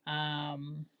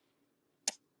 Um,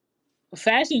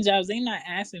 Fashion jobs, they not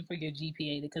asking for your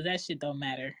GPA because that shit don't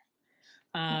matter.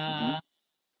 mm-hmm, Uh,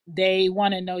 they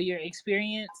want to know your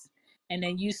experience, and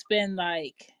then you spend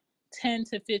like 10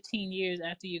 to 15 years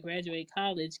after you graduate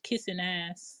college kissing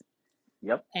ass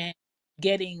yep, and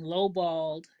getting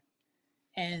lowballed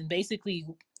and basically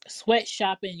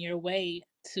sweatshopping your way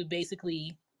to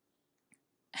basically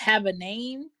have a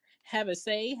name, have a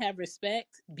say, have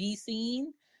respect, be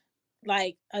seen.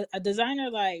 Like a designer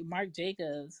like Marc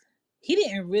Jacobs, he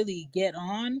didn't really get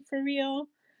on for real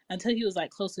until he was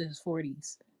like close to his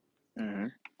 40s. mm-hmm,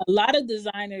 A lot of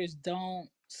designers don't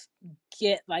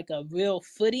get like a real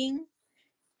footing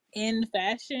in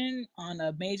fashion on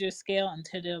a major scale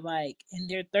until they're like in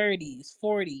their 30s,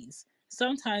 40s,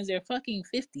 sometimes they're fucking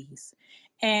 50s.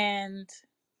 And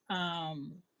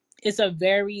um it's a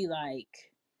very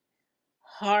like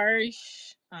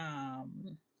harsh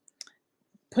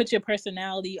put your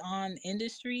personality on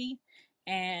industry.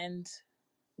 And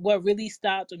what really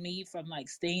stopped me from like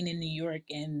staying in New York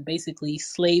and basically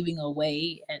slaving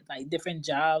away at like different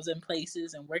jobs and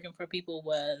places and working for people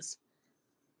was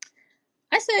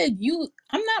I said,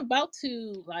 I'm not about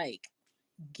to like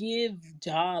give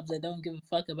jobs that don't give a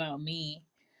fuck about me,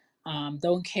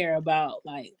 don't care about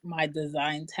like my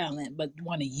design talent, but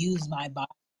want to use my body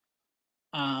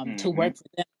to mm-hmm, work for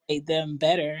them, make them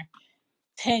better.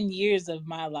 10 years of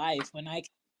my life when I came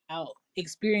out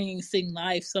experiencing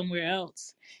life somewhere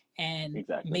else and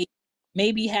exactly,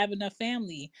 maybe having a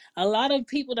family. A lot of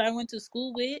people that I went to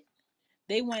school with,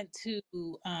 they went to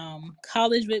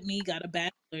college with me, got a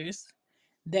bachelor's,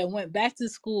 then went back to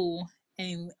school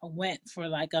and went for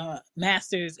like a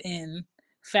master's in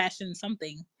fashion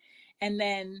something. And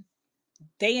then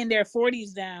they in their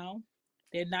 40s now.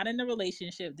 They're not in a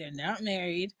relationship. They're not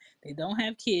married. They don't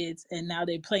have kids. And now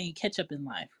they're playing catch up in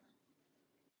life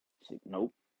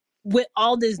Nope. with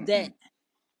all this debt. Mm-mm.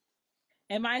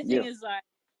 And my thing Yeah. is like,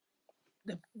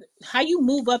 how you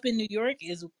move up in New York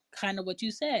is kind of what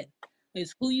you said.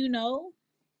 Is who you know,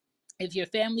 if your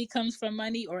family comes from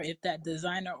money, or if that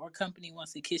designer or company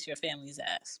wants to kiss your family's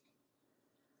ass.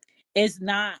 It's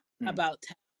not Mm. about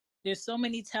there's so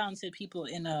many talented people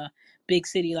in a big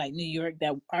city like New York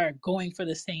that are going for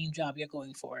the same job you're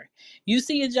going for. You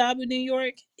see a job in New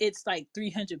York, it's like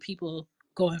 300 people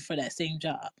going for that same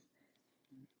job.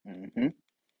 Mm-hmm.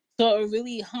 So it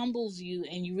really humbles you,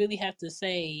 and you really have to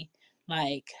say,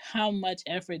 like, how much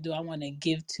effort do I want to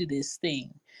give to this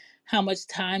thing? How much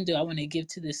time do I want to give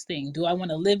to this thing? Do I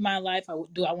want to live my life, or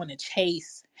do I want to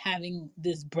chase having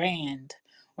this brand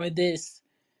or this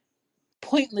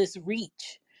pointless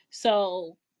reach?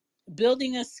 So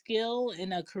building a skill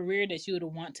in a career that you would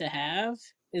want to have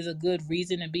is a good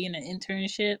reason to be in an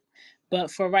internship.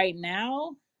 But for right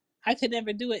now, I could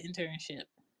never do an internship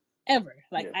ever.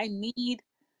 Like, Yeah. I need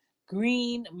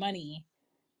green money.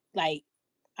 Like,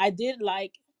 I did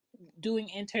like doing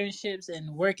internships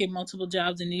and working multiple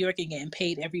jobs in New York and getting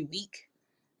paid every week.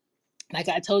 Like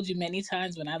I told you many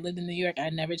times, when I lived in New York,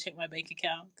 I never checked my bank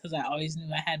account because I always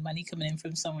knew I had money coming in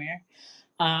from somewhere.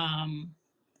 Um,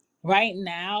 right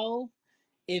now,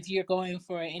 if you're going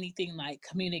for anything like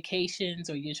communications,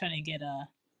 or you're trying to get a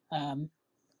um,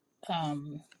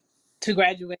 um, to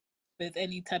graduate with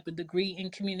any type of degree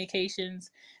in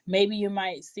communications, maybe you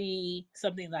might see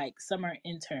something like summer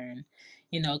intern.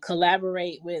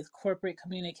 Collaborate with corporate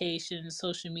communications,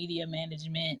 social media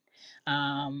management.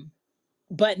 Um,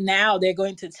 but now they're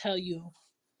going to tell you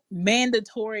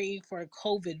mandatory for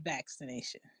COVID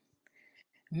vaccination,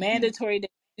 Mm. mandatory to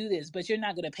do this, but you're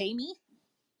not going to pay me.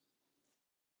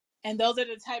 And those are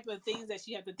the type of things that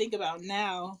you have to think about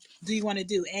now. Do you want to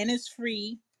do? And it's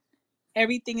free.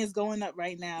 Everything is going up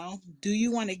right now. Do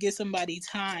you want to give somebody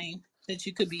time that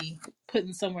you could be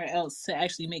putting somewhere else to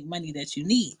actually make money that you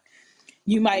need?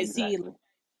 You might see Exactly.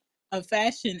 a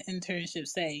fashion internship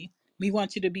say, we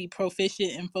want you to be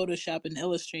proficient in Photoshop and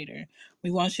Illustrator.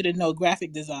 We want you to know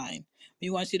graphic design.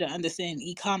 We want you to understand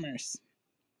e-commerce.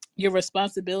 Your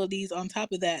responsibilities on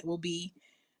top of that will be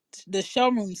the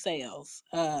showroom sales,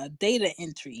 data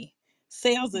entry,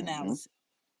 sales Mm-hmm. analysis.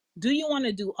 Do you want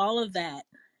to do all of that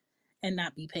and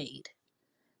not be paid?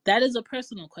 That is a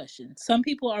personal question. Some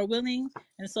people are willing,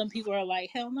 and some people are like,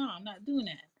 hell no, I'm not doing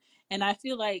that. And I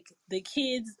feel like the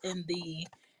kids and the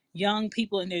young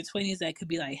people in their 20s that could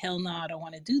be like, hell no, I don't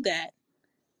want to do that,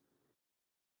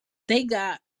 they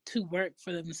got to work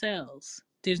for themselves.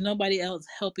 There's nobody else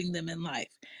helping them in life.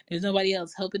 There's nobody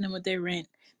else helping them with their rent.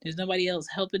 There's nobody else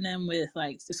helping them with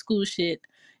like the school shit.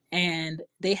 And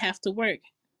they have to work.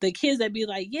 The kids that be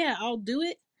like, yeah, I'll do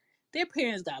it, their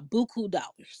parents got buku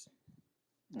dollars.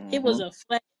 It Mm-hmm. was a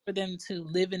flex for them to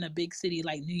live in a big city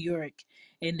like New York,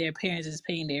 and their parents is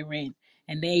paying their rent,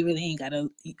 and they really ain't got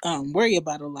to worry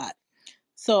about a lot.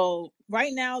 So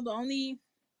right now, the only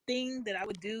thing that I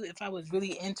would do if I was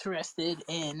really interested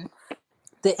in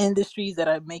the industries that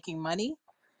are making money,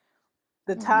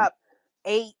 the Mm-hmm. top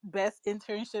 8 best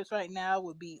internships right now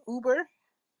would be Uber,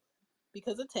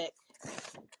 because of tech.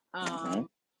 Mm-hmm. Um,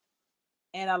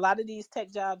 and a lot of these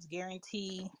tech jobs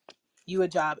guarantee you a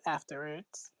job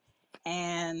afterwards.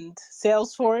 And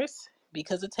Salesforce,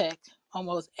 because of tech.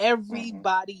 Almost Mm-hmm.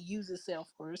 everybody uses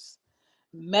Salesforce.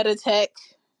 Metatech,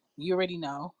 you already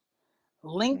know.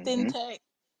 LinkedIn Mm-hmm. Tech,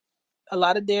 a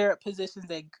lot of their positions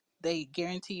they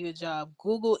guarantee you a job.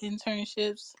 Google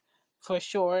internships, for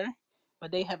sure,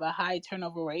 but they have a high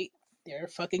turnover rate. They're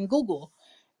fucking Google.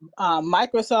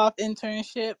 Microsoft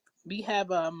internship. We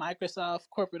have a Microsoft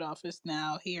corporate office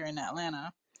now here in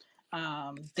Atlanta.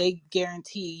 They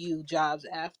guarantee you jobs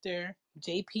after.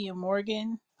 JP and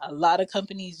Morgan, a lot of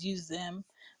companies use them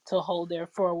to hold their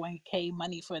 401k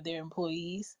money for their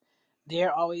employees.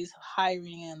 They're always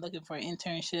hiring and looking for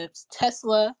internships.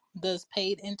 Tesla does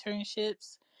paid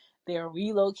internships. They'll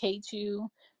relocate you.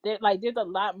 There's a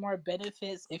lot more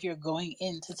benefits if you're going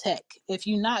into tech. If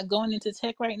you're not going into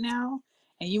tech right now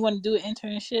and you want to do an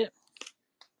internship,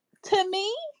 to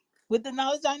me, with the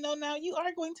knowledge I know now, you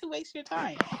are going to waste your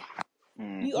time.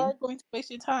 You Mm-hmm. are going to waste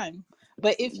your time.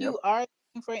 But if Yep. you are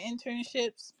looking for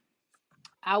internships,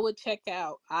 I would check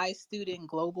out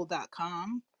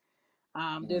istudentglobal.com.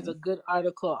 There's Mm-hmm. a good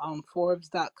article on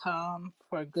Forbes.com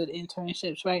for good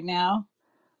internships right now.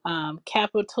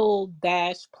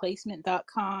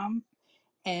 Capital-placement.com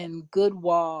and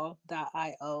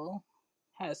Goodwall.io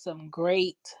has some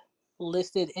great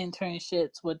listed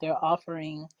internships, what they're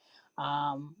offering,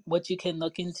 what you can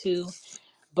look into.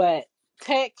 But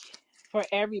tech for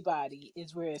everybody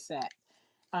is where it's at.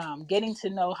 Getting to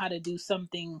know how to do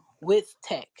something with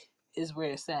tech is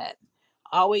where it's at.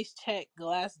 Always check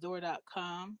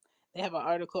glassdoor.com. They have an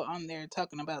article on there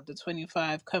talking about the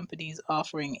 25 companies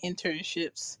offering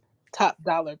internships, top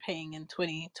dollar paying in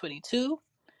 2022.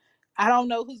 I don't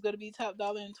know who's going to be top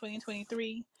dollar in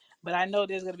 2023, but I know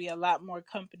there's going to be a lot more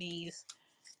companies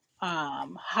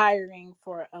hiring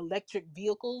for electric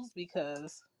vehicles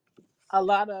because a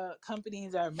lot of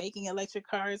companies are making electric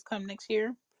cars come next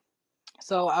year.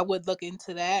 So I would look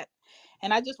into that.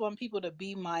 And I just want people to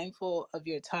be mindful of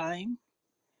your time,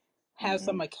 have Mm-hmm.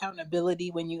 some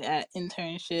accountability when you at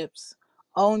internships,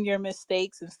 own your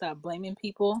mistakes and stop blaming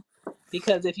people.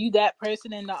 Because if you that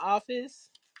person in the office,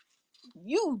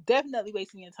 you definitely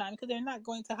wasting your time because they're not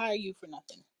going to hire you for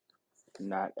nothing.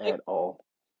 Not They- at all.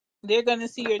 They're going to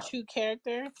see your true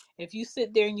character. If you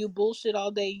sit there and you bullshit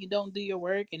all day, you don't do your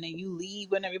work, and then you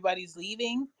leave when everybody's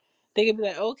leaving, they can be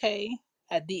like, okay,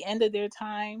 at the end of their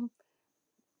time,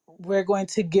 we're going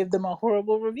to give them a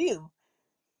horrible review.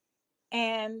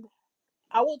 And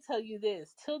I will tell you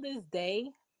this, till this day,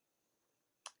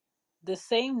 the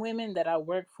same women that I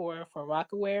work for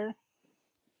Rockaware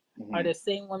are Mm-hmm. the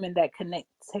same women that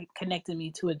connected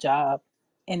me to a job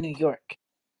in New York.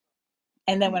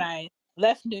 And then when I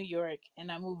left New York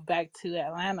and I moved back to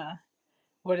Atlanta,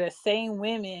 were the same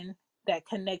women that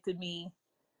connected me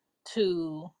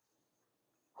to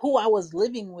who I was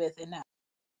living with in that.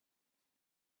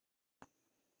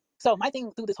 So my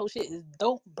thing through this whole shit is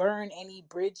don't burn any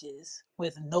bridges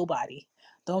with nobody.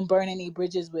 Don't burn any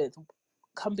bridges with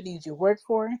companies you work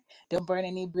for. Don't burn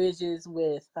any bridges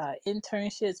with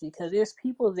internships because there's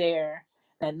people there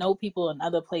that know people in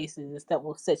other places that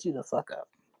will set you the fuck up.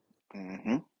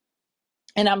 Mm-hmm.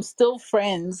 And I'm still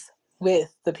friends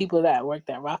with the people that worked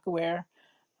at Rockaware,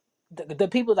 the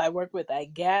people that I work with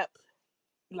at Gap,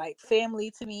 like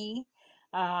family to me.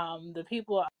 The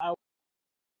people I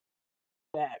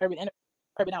at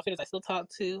Urban Outfitters I still talk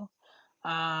to.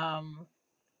 Um,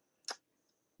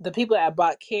 the people at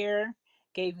Bot Care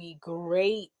gave me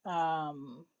great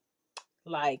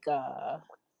like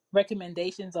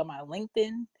recommendations on my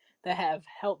LinkedIn that have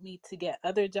helped me to get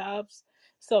other jobs.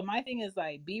 So my thing is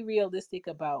like be realistic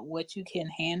about what you can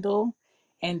handle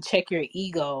and check your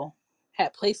ego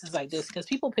at places like this because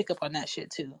people pick up on that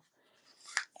shit too.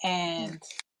 And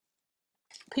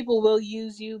people will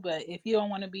use you, but if you don't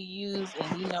want to be used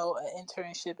and you know an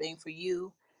internship ain't for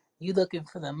you, you looking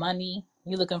for the money,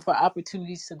 you looking for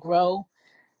opportunities to grow.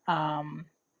 Um,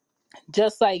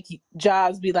 just like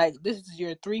jobs be like, this is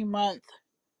your 3 month,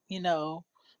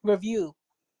 review,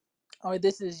 or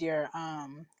this is your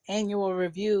annual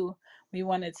review. We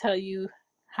want to tell you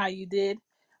how you did.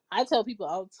 I tell people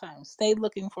all the time, stay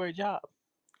looking for a job,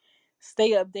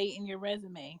 stay updating your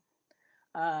resume,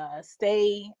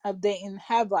 stay updating,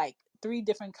 have like 3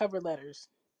 different cover letters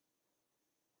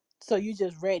so you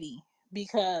just ready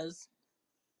because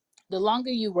the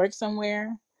longer you work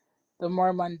somewhere, the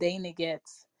more mundane it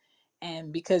gets.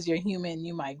 And because you're human,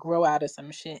 you might grow out of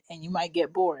some shit and you might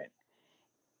get bored.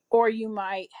 Or you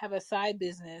might have a side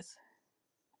business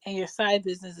and your side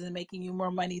business is making you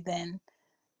more money than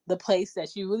the place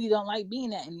that you really don't like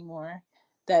being at anymore,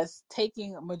 that's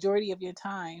taking a majority of your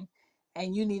time,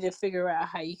 and you need to figure out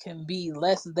how you can be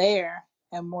less there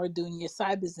and more doing your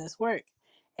side business work.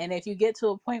 And if you get to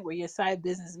a point where your side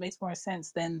business makes more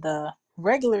sense than the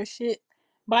regular shit,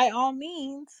 by all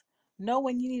means, know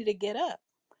when you need to get up.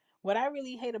 What I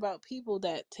really hate about people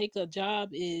that take a job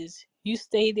is you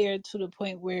stay there to the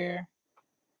point where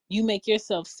you make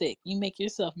yourself sick, you make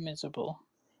yourself miserable,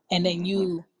 and then Mm-hmm.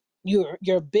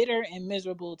 you're bitter and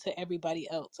miserable to everybody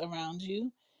else around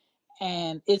you,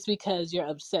 and it's because you're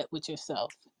upset with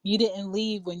yourself. You didn't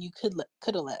leave when you could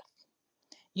have left.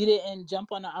 You didn't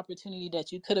jump on an opportunity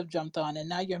that you could have jumped on, and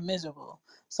now you're miserable.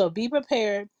 So be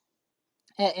prepared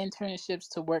at internships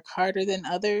to work harder than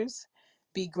others.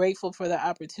 Be grateful for the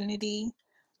opportunity.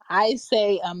 I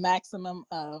say a maximum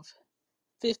of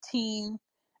 15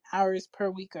 hours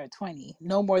per week or 20,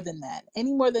 no more than that.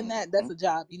 Any more than that, Mm-hmm. that's a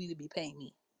job you need to be paying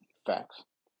me. Facts.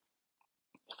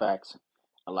 Facts.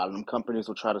 A lot of them companies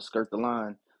will try to skirt the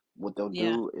line. What they'll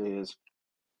Yeah, do is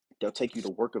they'll take you to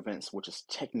work events, which is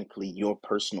technically your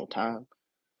personal time,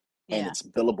 and yeah. it's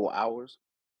billable hours,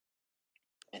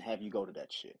 and have you go to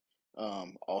that shit.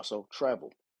 Also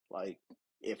travel. Like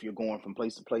if you're going from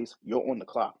place to place, you're on the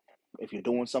clock. If you're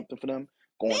doing something for them,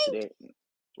 going to Thank there.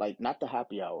 Like not the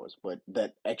happy hours, but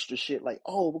that extra shit. Like,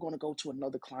 oh, we're gonna go to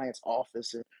another client's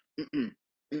office and mm-mm,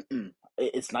 mm-mm.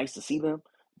 It's nice to see them,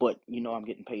 but I'm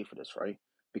getting paid for this, right?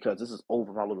 Because this is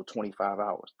over my little 25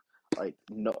 hours. Like,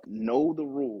 know the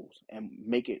rules and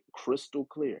make it crystal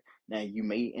clear. Now, you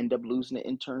may end up losing the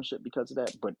internship because of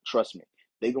that, but trust me,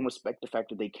 they gonna respect the fact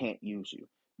that they can't use you.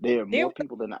 There are There more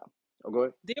people than not. Oh, go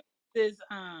ahead. there was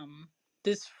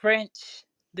this French,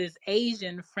 this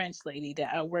Asian French lady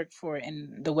that I worked for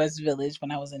in the West Village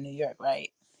when I was in New York,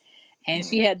 right? And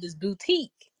she Mm, had this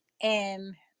boutique,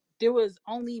 and there was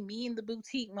only me in the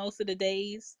boutique most of the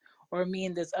days, or me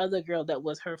and this other girl that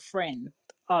was her friend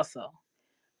also.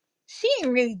 She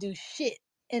didn't really do shit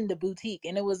in the boutique,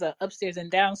 and it was a upstairs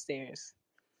and downstairs.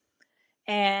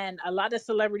 And a lot of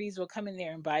celebrities would come in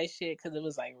there and buy shit because it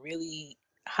was like really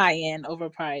high end,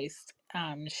 overpriced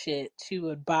shit. She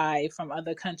would buy from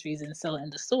other countries and sell it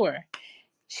in the store.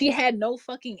 She had no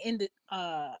fucking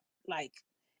like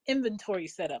inventory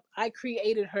set up. I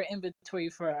created her inventory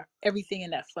for everything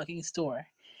in that fucking store.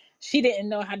 She didn't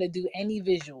know how to do any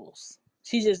visuals.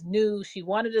 She just knew she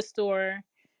wanted a store.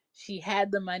 She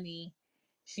had the money.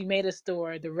 She made a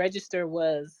store. The register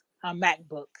was a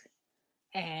MacBook,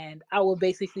 and I would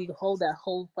basically hold that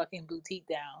whole fucking boutique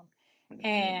down.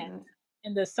 And mm,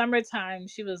 in the summertime,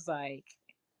 she was like,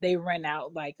 they rent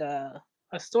out like a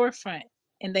storefront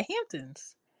in the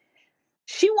Hamptons.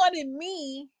 She wanted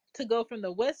me to go from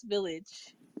the West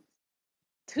Village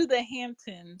to the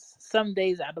Hamptons some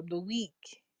days out of the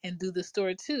week and do the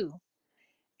store too.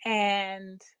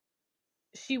 And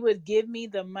she would give me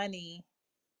the money.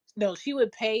 No, she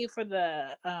would pay for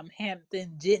the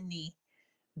Hampton Jitney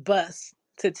bus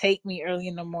to take me early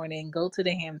in the morning, go to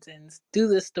the Hamptons, do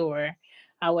the store.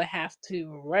 I would have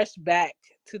to rush back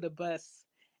to the bus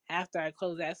after I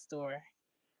close that store,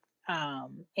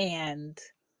 and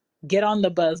get on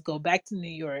the bus, go back to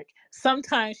New York.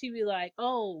 Sometimes she'd be like,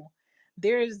 "Oh,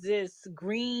 there's this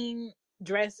green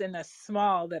dress in a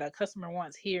small that a customer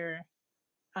wants here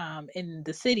in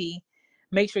the city.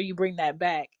 Make sure you bring that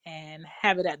back and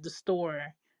have it at the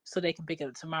store so they can pick it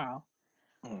up tomorrow."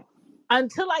 mm,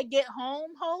 Until I get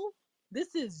home, ho,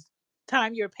 this is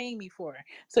time you're paying me for.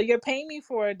 So you're paying me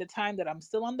for the time that I'm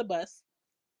still on the bus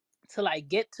till I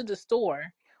get to the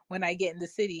store when I get in the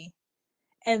city,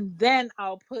 and then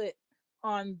I'll put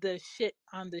on the shit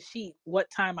on the sheet what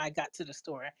time I got to the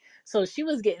store. So she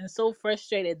was getting so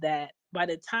frustrated that by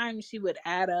the time she would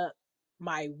add up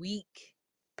my week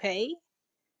pay,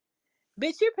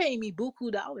 bitch, you're paying me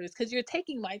buku dollars because you're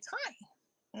taking my time.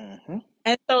 mm,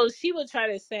 And so she would try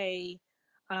to say,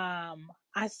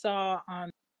 I saw on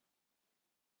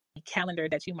the calendar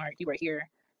that you marked you were here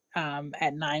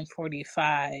at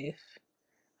 9:45.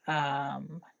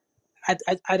 Um,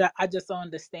 I just don't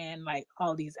understand like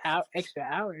all these extra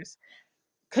hours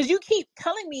because you keep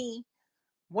telling me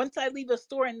once I leave a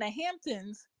store in the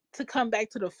Hamptons to come back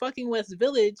to the fucking West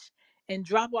Village and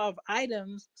drop off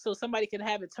items so somebody could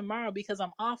have it tomorrow because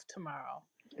I'm off tomorrow.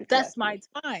 That's my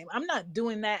exactly. time. I'm not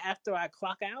doing that after I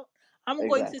clock out. I'm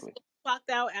going to Exactly. stay clocked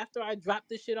out after I drop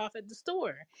the shit off at the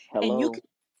store. And you Hello. can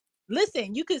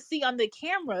listen, you can see on the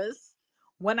cameras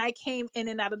when I came in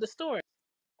and out of the store.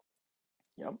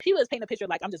 Yep. She was painting a picture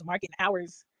like I'm just marking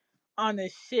hours on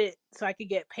this shit so I could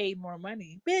get paid more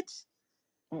money. Bitch.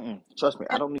 Mm-mm. Trust me,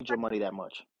 I And don't need your money that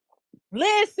much.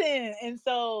 listen, and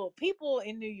so people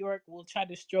in New York will try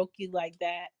to stroke you like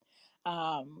that,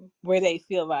 where they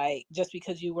feel like just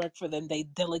because you work for them, they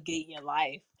delegate your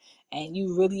life, and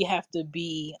you really have to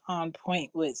be on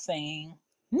point with saying,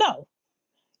 "No,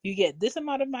 you get this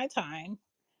amount of my time.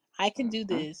 I can do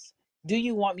Hmm. this. Do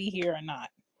you want me here or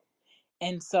not?"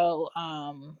 And so,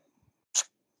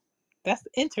 that's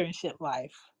internship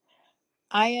life.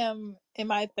 I am in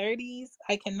my 30s.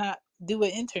 I cannot do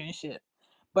an internship,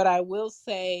 but I will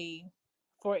say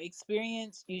for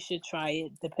experience, you should try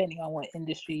it depending on what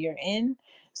industry you're in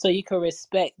so you can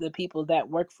respect the people that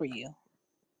work for you.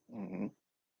 Hmm.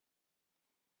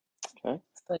 Okay.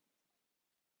 So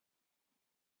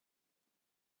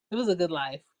it was a good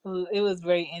life. It was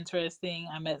very interesting.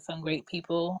 I met some great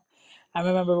people. I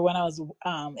remember when I was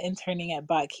interning at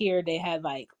Bakir, they had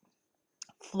like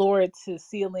floor to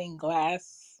ceiling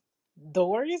glass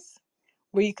doors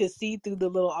where you could see through the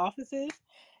little offices.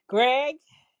 Greg,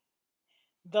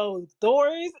 those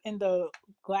doors and the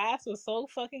glass was so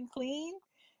fucking clean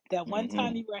that one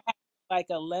time Hmm. you were having like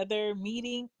a leather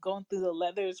meeting, going through the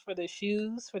leathers for the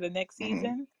shoes for the next Hmm.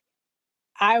 season.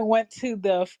 I went to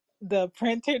the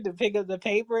printer to pick up the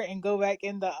paper and go back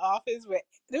in the office where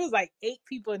there was like 8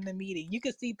 people in the meeting. You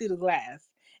could see through the glass.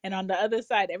 And on the other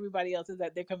side, everybody else is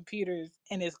at their computers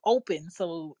and it's open,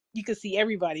 so you could see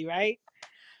everybody, right?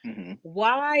 Mm-hmm.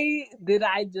 Why did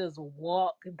I just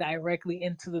walk directly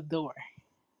into the door?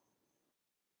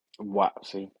 Wow.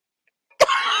 See.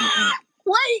 Mm-mm.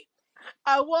 Wait,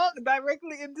 I walked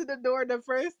directly into the door the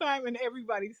first time and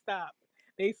everybody stopped.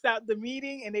 They stopped the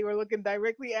meeting and they were looking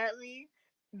directly at me.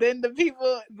 Then the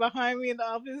people behind me in the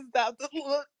office stopped to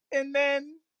look. And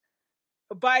then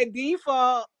by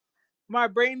default, my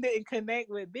brain didn't connect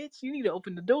with, bitch, you need to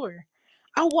open the door.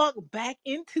 I walked back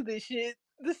into the shit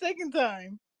the second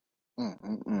time.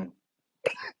 Mm-mm.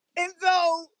 And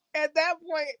so at that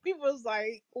point, people was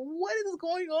like, what is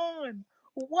going on?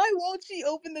 Why won't she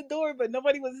open the door? But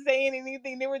nobody was saying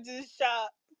anything. They were just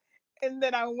shocked. And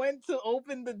then I went to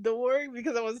open the door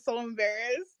because I was so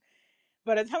embarrassed.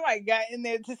 By the time I got in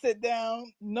there to sit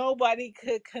down, nobody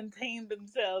could contain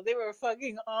themselves. They were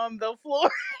fucking on the floor.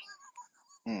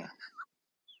 Mm.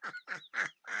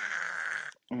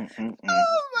 Mm-mm.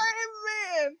 Oh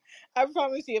my man! I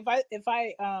promise you, I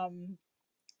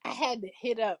had to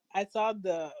hit up. I saw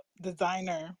the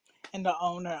designer and the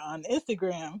owner on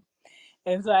Instagram,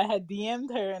 and so I had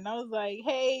DM'd her, and I was like,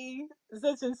 "Hey,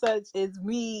 such and such is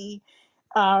me.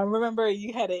 Remember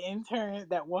you had an intern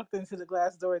that walked into the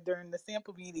glass door during the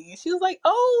sample meeting?" And she was like,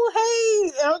 "Oh,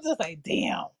 hey!" And I was just like,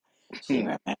 "Damn, she Mm.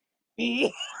 remembered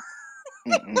me."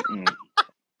 Mm-mm.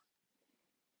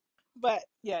 But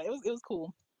yeah, it was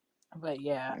cool. But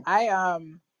yeah,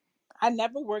 I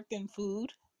never worked in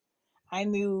food. I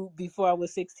knew before I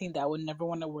was 16 that I would never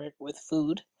want to work with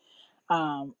food.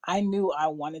 I knew I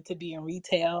wanted to be in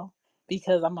retail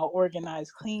because I'm an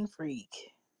organized, clean freak,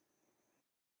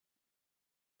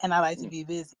 and I like to be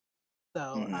busy.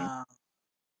 So Mm-hmm.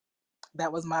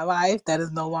 that was my life. That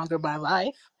is no longer my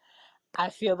life. I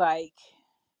feel like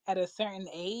at a certain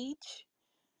age,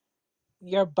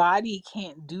 your body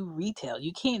can't do retail.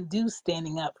 You can't do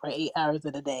standing up for 8 hours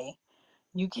of the day.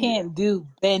 You Yeah. can't do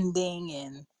bending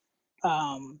and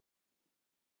um,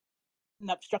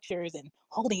 up structures and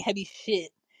holding heavy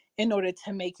shit in order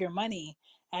to make your money.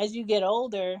 As you get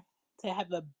older, to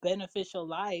have a beneficial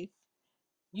life,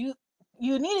 you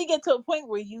you need to get to a point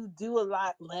where you do a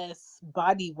lot less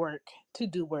body work to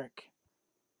do work.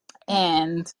 Mm.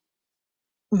 And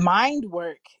mind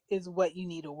work is what you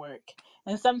need to work.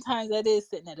 And sometimes that is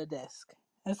sitting at a desk.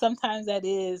 And sometimes that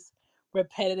is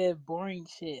repetitive, boring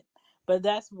shit. But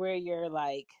that's where your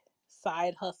like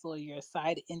side hustle, your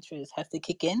side interest has to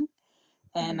kick in.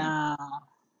 And Mm-hmm.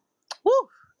 whew,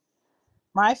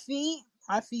 my feet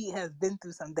has been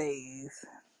through some days.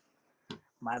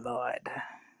 My lord.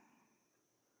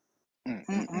 Mm-mm.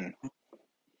 Mm-mm.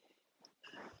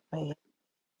 But yeah,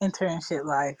 internship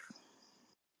life.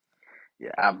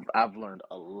 Yeah, I've learned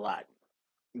a lot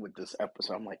with this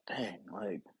episode. I'm like, dang,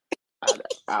 like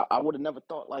I I would have never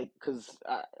thought like because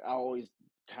I always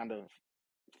kind of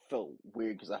felt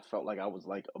weird because I felt like I was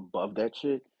like above that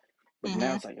shit. But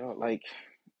now Hmm. it's like, oh, like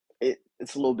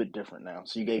it's a little bit different now.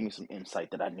 So you gave me some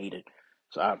insight that I needed.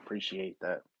 So I appreciate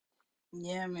that.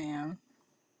 Yeah, man.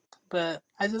 But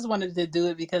I just wanted to do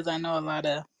it because I know a lot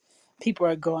of people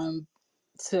are going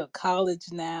to college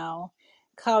now.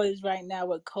 College right now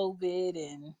with COVID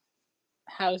and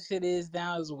how shit is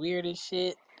now is weird as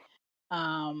shit.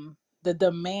 The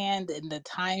demand and the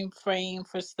time frame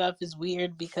for stuff is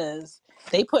weird because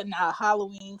they putting out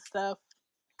Halloween stuff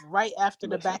right after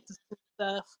the Listen. back to school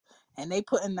stuff, and they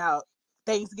putting out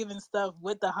Thanksgiving stuff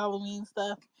with the Halloween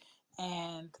stuff.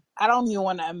 And I don't even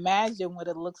want to imagine what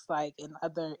it looks like in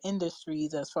other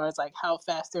industries as far as like how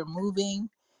fast they're moving.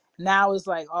 Now it's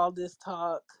like all this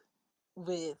talk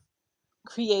with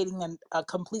creating a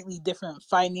completely different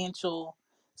financial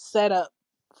setup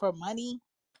for money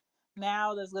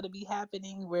now that's going to be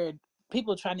happening where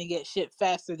people trying to get shit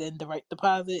faster than direct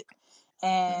deposit,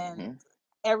 and Mm-hmm.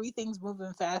 everything's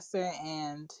moving faster.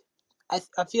 And I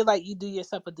feel like you do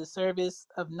yourself a disservice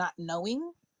of not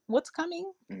knowing what's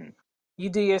coming. Mm-hmm. You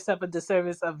do yourself a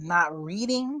disservice of not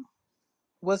reading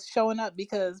what's showing up,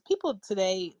 because people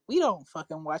today, we don't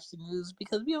fucking watch the news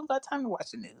because we don't got time to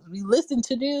watch the news. We listen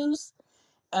to news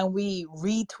and we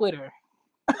read Twitter.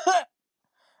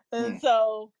 And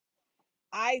so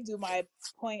I do my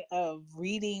point of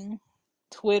reading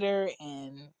Twitter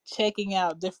and checking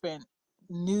out different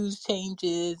news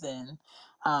changes, and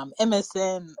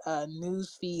MSN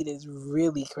news feed is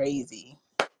really crazy.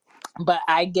 But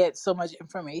I get so much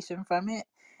information from it,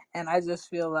 and I just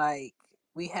feel like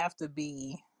we have to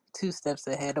be two steps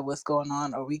ahead of what's going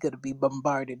on, or we could be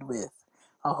bombarded with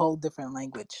a whole different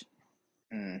language.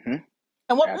 Mm-hmm.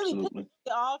 And what really pisses Absolutely.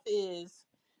 me off is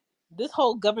this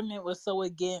whole government was so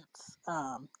against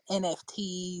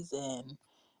NFTs and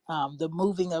the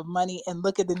moving of money. And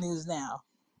look at the news now.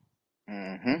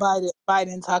 Mm-hmm.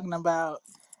 Biden talking about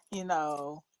you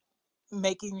know,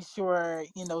 making sure,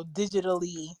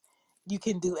 digitally you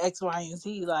can do X, Y, and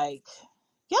Z. Like,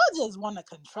 y'all just want to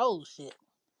control shit.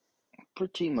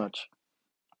 Pretty much.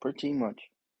 Pretty much.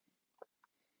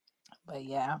 But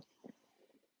yeah,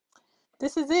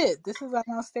 this is it. This is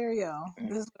our stereo. Mm.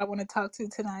 This is what I want to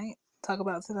talk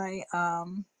about tonight.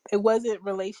 It wasn't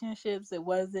relationships. It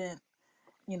wasn't,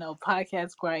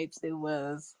 podcast gripes. It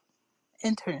was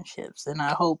internships, and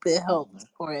I hope it helps,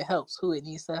 or it helps who it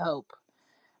needs to help.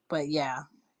 But yeah,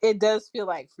 it does feel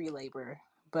like free labor.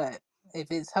 But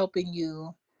if it's helping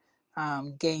you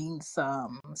gain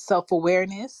some self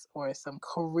awareness or some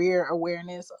career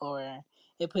awareness, or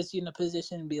it puts you in a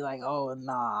position to be like, oh,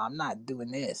 nah, I'm not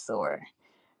doing this, or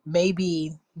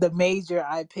maybe the major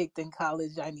I picked in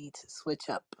college, I need to switch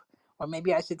up, or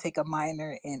maybe I should take a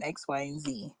minor in X, Y, and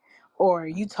Z. Or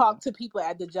you talk to people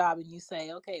at the job and you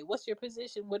say, okay, what's your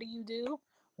position? What do you do?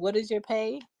 What is your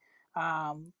pay?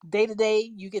 Day to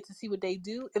day, you get to see what they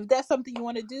do. If that's something you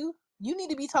want to do, you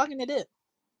need to be talking to them.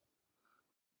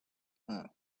 Mm.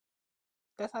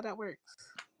 That's how that works.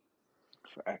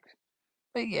 Facts.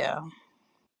 But yeah.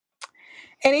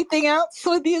 Anything else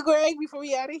with you, Greg, before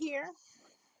we out of here?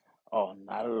 Oh,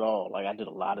 not at all. Like I did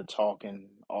a lot of talking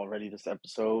already this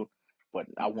episode, but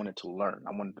I wanted to learn.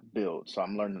 I wanted to build. So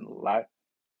I'm learning a lot,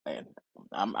 and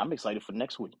I'm excited for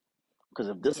next week. Because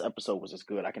if this episode was as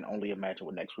good, I can only imagine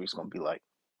what next week's gonna be like.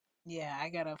 Yeah, I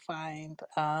gotta find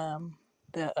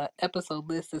the episode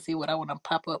list to see what I want to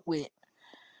pop up with.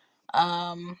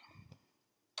 Um,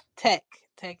 tech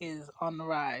is on the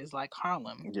rise, like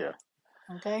Harlem. Yeah,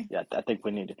 Okay. yeah. I think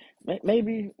we need to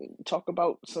maybe talk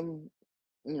about some.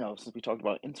 Since we talked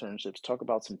about internships, talk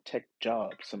about some tech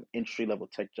jobs, some entry level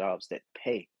tech jobs that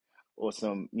pay, or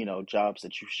some jobs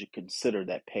that you should consider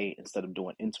that pay instead of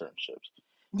doing internships.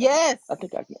 Yes. I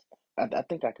think I can. I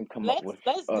think I can come up with.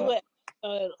 Let's do it.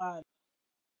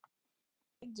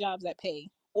 Jobs that pay,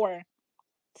 or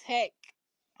tech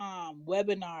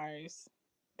webinars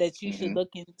that you should Hmm. look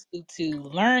into to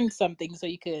learn something so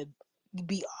you could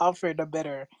be offered a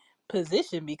better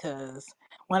position. Because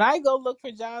when I go look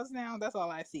for jobs now, that's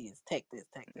all I see is tech this,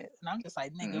 and I'm just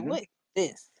like, nigga, Hmm. what is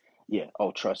this? Yeah.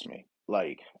 Oh, trust me.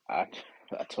 Like I,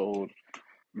 I told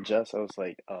Jess, I was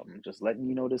like, just letting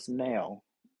you know this now,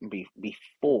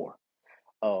 before,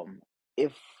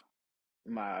 if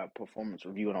my performance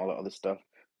review and all the other stuff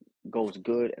goes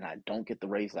good and I don't get the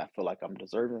raise that I feel like I'm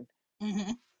deserving,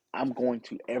 Hmm. I'm going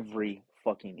to every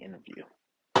fucking interview,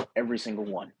 every single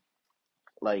one,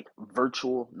 like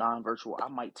virtual, non-virtual. I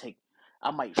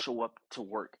might show up to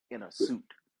work in a suit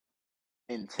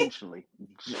intentionally,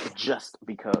 just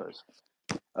because.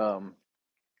 Um,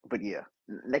 but yeah,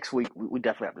 next week we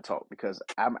definitely have to talk because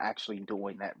I'm actually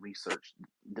doing that research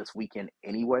this weekend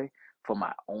anyway for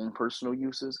my own personal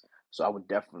uses. So I would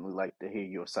definitely like to hear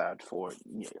your side for it,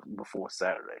 before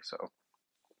Saturday. So,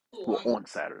 Cool, well, on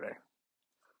Saturday.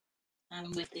 I'm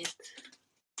with it.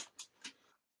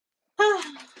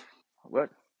 What?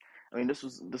 I mean, this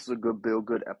is a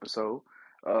good episode.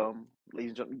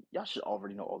 Ladies and gentlemen, y'all should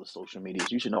already know all the social medias.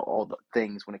 You should know all the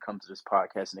things when it comes to this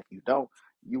podcast. And if you don't,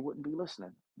 you wouldn't be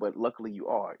listening. But luckily, you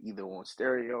are either on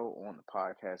stereo or on the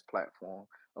podcast platform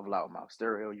of Loudmouth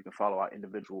Stereo. You can follow our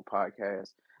individual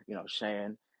podcasts.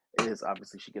 Shan is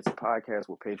obviously she gets a podcast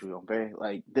with Patreon Bay.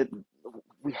 Like that,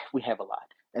 we have a lot.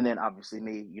 And then obviously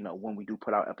me, when we do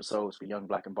put out episodes for Young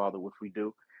Black and Bothered, which we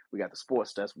do, we got the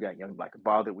sports desk. We got Young Black and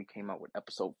Bothered. We came out with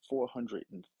episode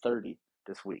 430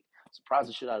 this week. Surprised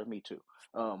the shit out of me too.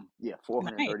 Yeah, Nice.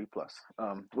 430 plus.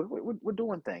 We're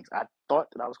doing things. I thought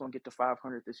that I was gonna get to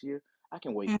 500 this year. I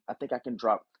can wait. I think I can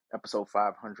drop episode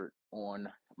 500 on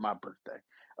my birthday.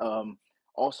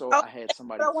 Also, Oh, I had that's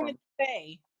somebody what I wanted from. to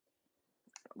say.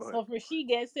 Go ahead. So for She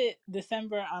Gets It,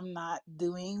 December, I'm not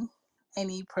doing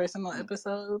any personal Mm,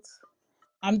 episodes.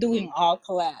 I'm mm. doing all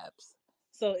collabs.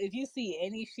 So if you see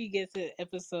any She Gets It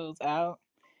episodes out,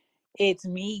 it's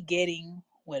me getting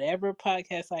whatever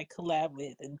podcast I collab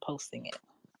with and posting it.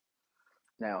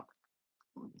 Now,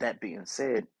 that being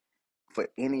said, for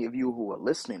any of you who are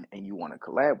listening and you want to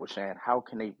collab with Shan, how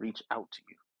can they reach out to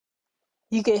you?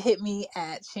 You can hit me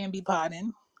at Shambi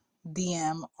Podden,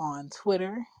 DM on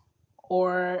Twitter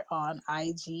or on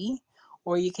IG,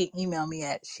 or you can email me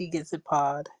at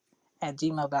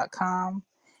shegetsitpod@gmail.com.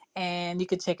 And you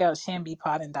can check out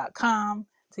shambipodden.com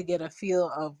to get a feel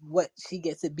of what She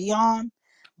Gets It be on.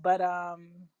 But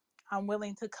I'm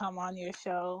willing to come on your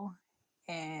show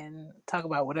and talk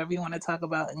about whatever you want to talk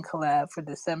about in collab for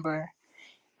December.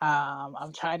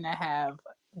 I'm trying to have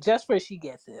just for She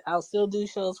Gets It. I'll still do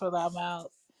shows for Loudmouth,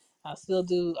 I still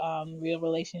do real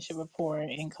relationship report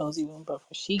and cozy room, but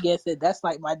for She Gets It, that's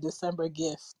like my December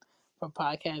gift for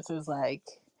podcasts. Is like,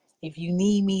 if you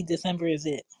need me, December is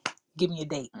it. Give me a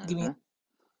date. Give me Mm-hmm.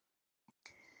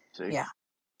 See? yeah.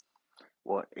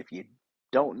 Well, if you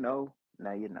don't know,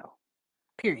 now you know.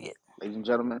 Period. Ladies and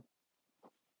gentlemen,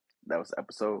 that was the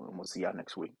episode, and we'll see y'all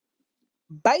next week.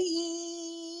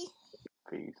 Bye.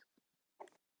 Peace.